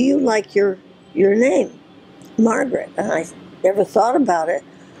said, do you like your name, Margaret? And I never thought about it.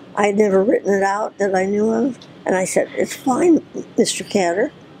 I had never written it out that I knew of. And I said, it's fine, Mr.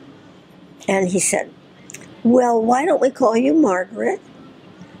 Cantor. And he said, well, why don't we call you Margaret?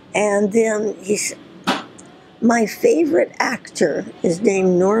 And then he said, my favorite actor is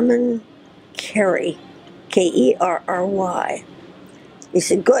named Norman Kerry, Kerry. He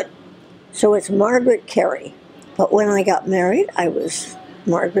said, good. So it's Margaret Kerry. But when I got married, I was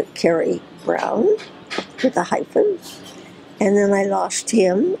Margaret Kerry Brown with a hyphen. And then I lost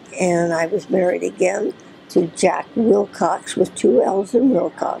him, and I was married again to Jack Wilcox with 2 L's in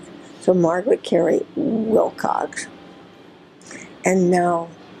Wilcox. So Margaret Kerry Wilcox. And now,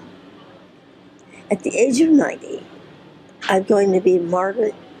 at the age of 90, I'm going to be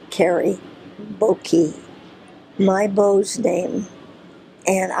Margaret Kerry Bokey, my beau's name,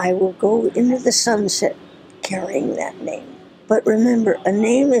 and I will go into the sunset carrying that name. But remember, a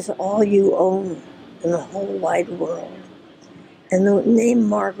name is all you own in the whole wide world. And the name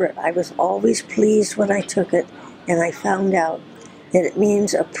Margaret, I was always pleased when I took it, and I found out that it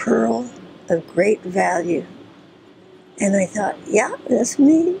means a pearl of great value. And I thought, yeah, that's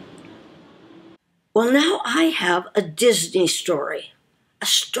me. Well, now I have a Disney story, a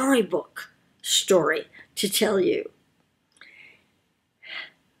storybook story to tell you.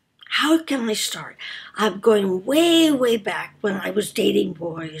 How can I start? I'm going way, way back when I was dating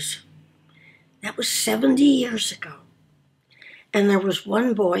boys. That was 70 years ago. And there was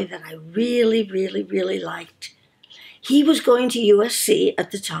one boy that I really, really, really liked. He was going to USC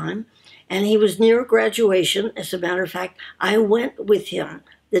at the time, and he was near graduation. As a matter of fact, I went with him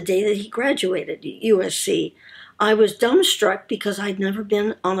the day that he graduated at USC. I was dumbstruck because I'd never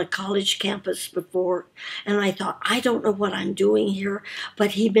been on a college campus before, and I thought, I don't know what I'm doing here,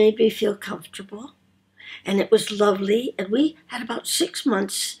 but he made me feel comfortable, and it was lovely, and we had about 6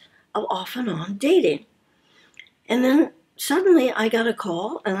 months of off and on dating. And then suddenly I got a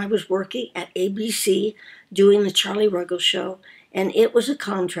call, and I was working at ABC doing the Charlie Ruggles Show, and it was a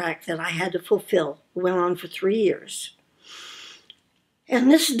contract that I had to fulfill. It went on for 3 years.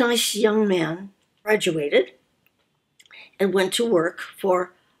 And this nice young man graduated and went to work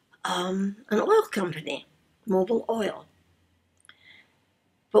for an oil company, Mobil Oil.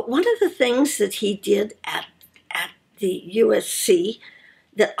 But one of the things that he did at the USC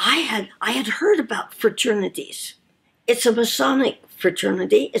that I had heard about fraternities. It's a Masonic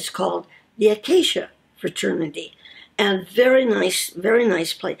fraternity. It's called the Acacia Fraternity, and very nice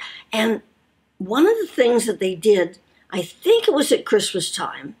place. And one of the things that they did, I think it was at Christmas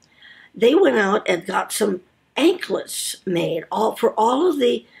time, they went out and got some anklets made for all of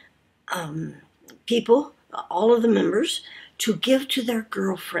the people, all of the members, to give to their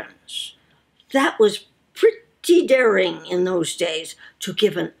girlfriends. That was pretty daring in those days, to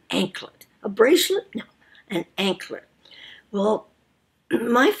give an anklet. A bracelet? No, an anklet. Well,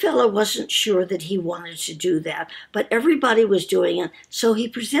 my fellow wasn't sure that he wanted to do that, but everybody was doing it, so he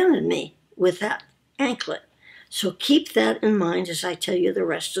presented me with that anklet. So keep that in mind as I tell you the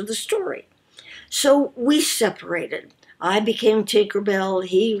rest of the story. So we separated. I became Tinkerbell.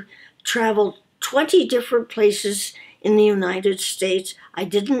 He traveled 20 different places in the United States. I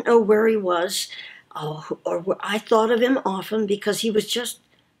didn't know where he was, or I thought of him often because he was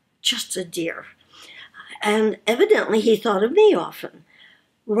just a dear. And evidently he thought of me often.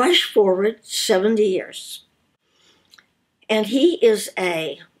 Rush forward 70 years. And he is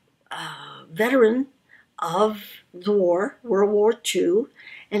a veteran of the war, World War II,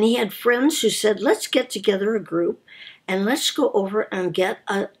 and he had friends who said, let's get together a group and let's go over and get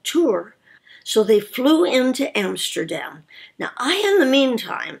a tour. So they flew into Amsterdam. Now, I, in the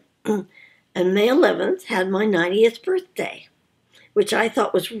meantime, on May 11th, had my 90th birthday, which I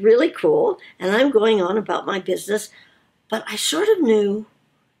thought was really cool, and I'm going on about my business, but I sort of knew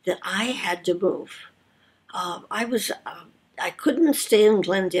that I had to move. I couldn't stay in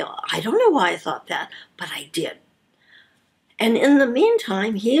Glendale. I don't know why I thought that, but I did. And in the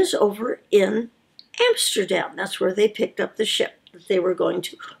meantime, he is over in Amsterdam. That's where they picked up the ship that they were going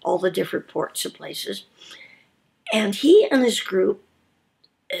to, all the different ports and places. And he and his group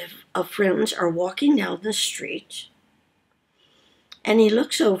of friends are walking down the street, and he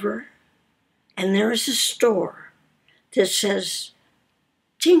looks over, and there is a store that says,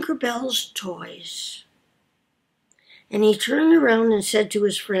 Tinkerbell's Toys. And he turned around and said to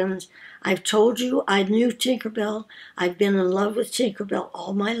his friends, I've told you I knew Tinkerbell. I've been in love with Tinkerbell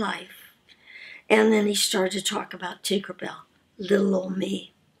all my life. And then he started to talk about Tinkerbell, little old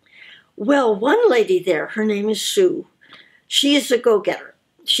me. Well, one lady there, her name is Sue. She is a go-getter.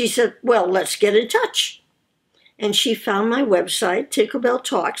 She said, well, let's get in touch. And she found my website,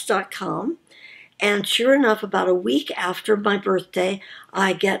 tinkerbelltalks.com. And sure enough, about a week after my birthday,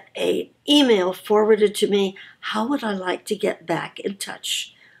 I get an email forwarded to me, how would I like to get back in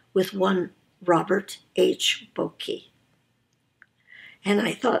touch with one Robert H. Bokey? And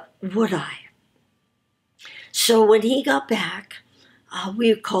I thought, would I? So when he got back,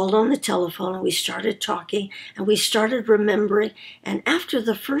 we called on the telephone and we started talking and we started remembering. And after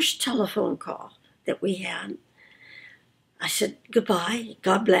the first telephone call that we had, I said, goodbye,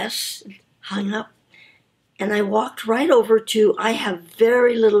 God bless, hung up. And I walked right over to, I have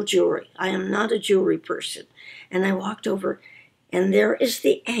very little jewelry. I am not a jewelry person. And I walked over, and there is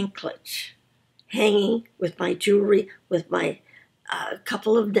the anklet hanging with my jewelry, with my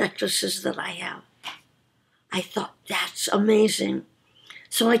couple of necklaces that I have. I thought, that's amazing.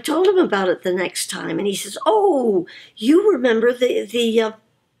 So I told him about it the next time, and he says, oh, you remember the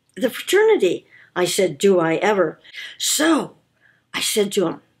fraternity. I said, do I ever? So I said to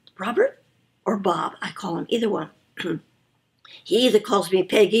him, Robert or Bob, I call him either one. He either calls me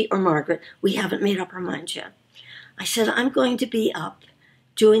Peggy or Margaret. We haven't made up our minds yet. I said, I'm going to be up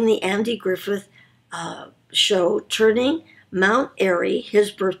doing the Andy Griffith Show, turning Mount Airy,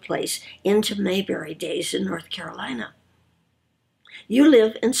 his birthplace, into Mayberry Days in North Carolina. You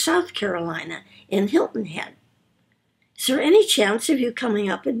live in South Carolina, in Hilton Head. Is there any chance of you coming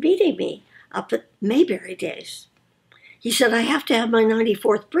up and meeting me up at Mayberry Days? He said, I have to have my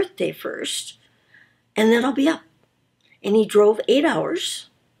 94th birthday first, and then I'll be up. And he drove 8 hours,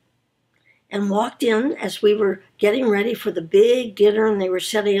 and walked in as we were getting ready for the big dinner and they were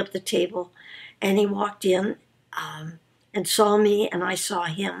setting up the table. And he walked in and saw me, and I saw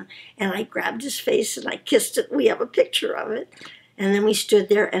him. And I grabbed his face and I kissed it. We have a picture of it. And then we stood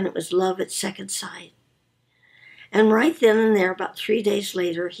there, and it was love at second sight. And right then and there, about 3 days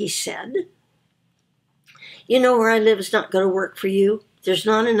later, he said, you know, where I live is not going to work for you. There's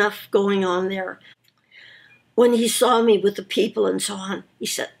not enough going on there. When he saw me with the people and so on, he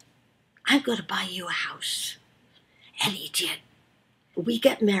said, I'm going to buy you a house. And he did. We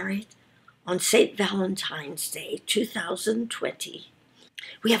got married on St. Valentine's Day, 2020.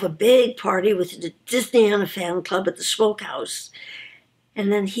 We have a big party with the Disneyana fan club at the Smokehouse.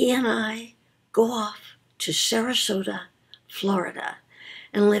 And then he and I go off to Sarasota, Florida,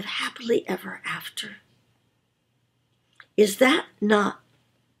 and live happily ever after. Is that not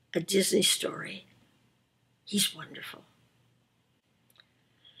a Disney story? He's wonderful.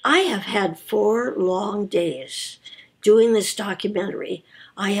 I have had 4 long days doing this documentary.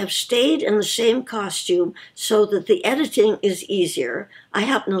 I have stayed in the same costume so that the editing is easier. I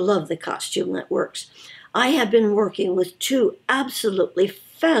happen to love the costume that works. I have been working with 2 absolutely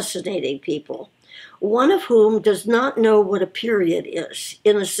fascinating people, one of whom does not know what a period is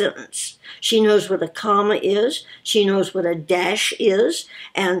in a sentence. She knows what a comma is, she knows what a dash is,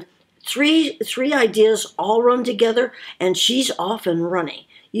 and three ideas all run together, and she's off and running.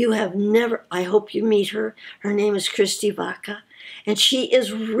 You have never, I hope you meet her. Her name is Christy Vaca, and she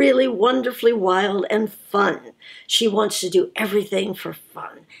is really wonderfully wild and fun. She wants to do everything for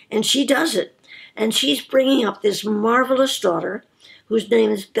fun, and she does it. And she's bringing up this marvelous daughter whose name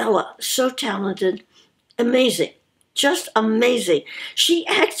is Bella, so talented, amazing, just amazing. She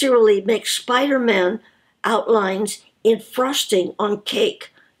actually makes Spider-Man outlines in frosting on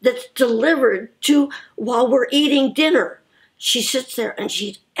cake that's delivered to while we're eating dinner. She sits there and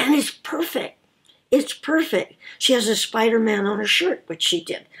it's perfect. It's perfect. She has a Spider-Man on her shirt, which she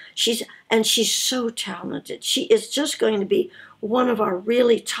did. She's so talented. She is just going to be one of our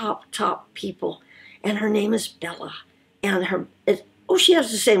really top people. And her name is Bella. And she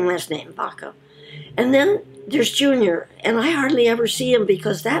has the same last name, Vaca. And then there's Junior, and I hardly ever see him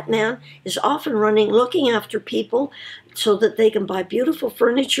because that man is off and running, looking after people so that they can buy beautiful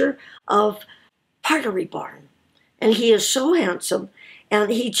furniture of Pottery Barn. And he is so handsome, and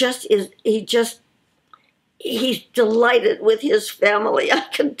he's delighted with his family, I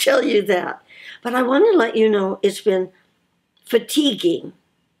can tell you that. But I want to let you know it's been fatiguing.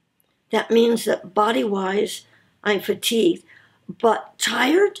 That means that body-wise, I'm fatigued. But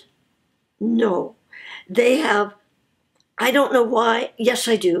tired? No. They have, I don't know why. Yes,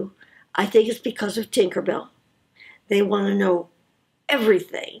 I do. I think it's because of Tinkerbell. They want to know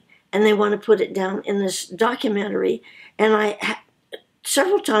everything, and they want to put it down in this documentary. And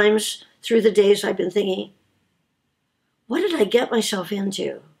several times through the days I've been thinking, what did I get myself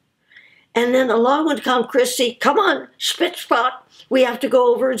into? And then along would come Christy, come on, spit spot. We have to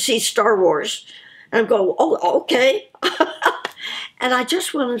go over and see Star Wars. And I go, oh, okay. And I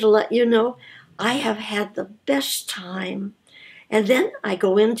just wanted to let you know, I have had the best time. And then I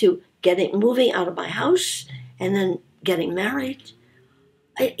go into moving out of my house and then getting married.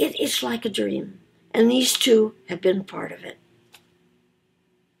 It's like a dream. And these 2 have been part of it.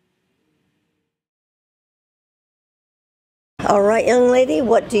 All right, young lady,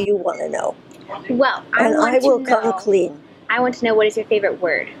 what do you want to know? Well, I will come clean. I want to know, what is your favorite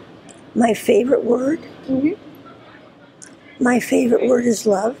word? My favorite word? Mm-hmm. My favorite word is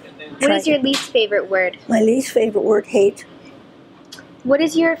love. What is your least favorite word? My least favorite word, hate. What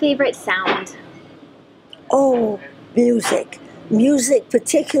is your favorite sound? Oh, music. Music,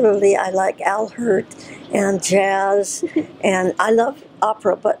 particularly, I like Al Hirt and jazz, and I love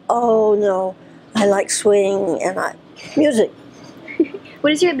opera, but oh no, I like swing and music.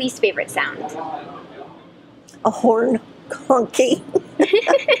 What is your least favorite sound? A horn honking,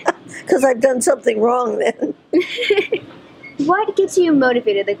 because I've done something wrong then. What gets you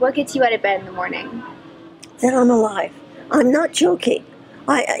motivated? Like, what gets you out of bed in the morning? Then I'm alive. I'm not joking.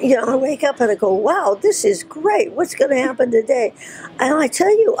 I wake up and I go, wow, this is great. What's going to happen today? And I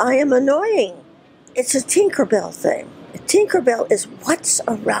tell you, I am annoying. It's a Tinkerbell thing. Tinkerbell is what's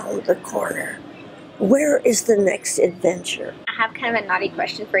around the corner. Where is the next adventure? I have kind of a naughty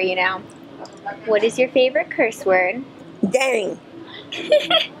question for you now. What is your favorite curse word? Dang.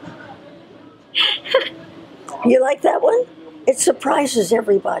 You like that one? It surprises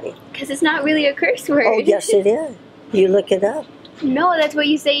everybody. Because it's not really a curse word. Oh, yes, it is. You look it up. No, that's what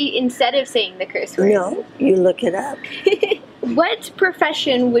you say instead of saying the curse word. No, you look it up. What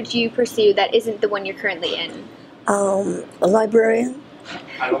profession would you pursue that isn't the one you're currently in? A librarian.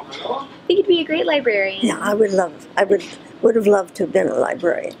 think you'd be a great librarian. Yeah, I would have loved to have been a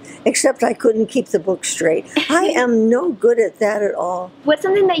librarian, except I couldn't keep the book straight. I am no good at that at all. What's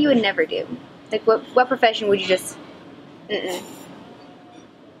something that you would never do? Like, what profession would you just... I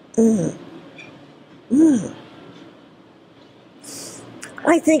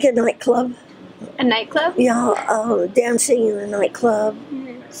think a nightclub. A nightclub? Yeah, dancing in a nightclub.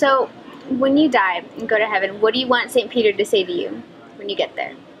 So, when you die and go to heaven, what do you want St. Peter to say to you when you get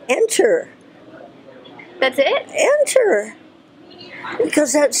there? Enter. That's it? Enter.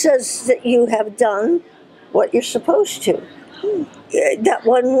 Because that says that you have done what you're supposed to. That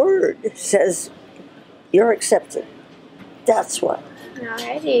one word says you're accepted. That's what.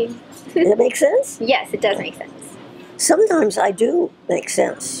 Alrighty. Does that make sense? Yes, it does make sense. Sometimes I do make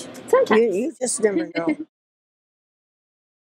sense. Sometimes. You just never know.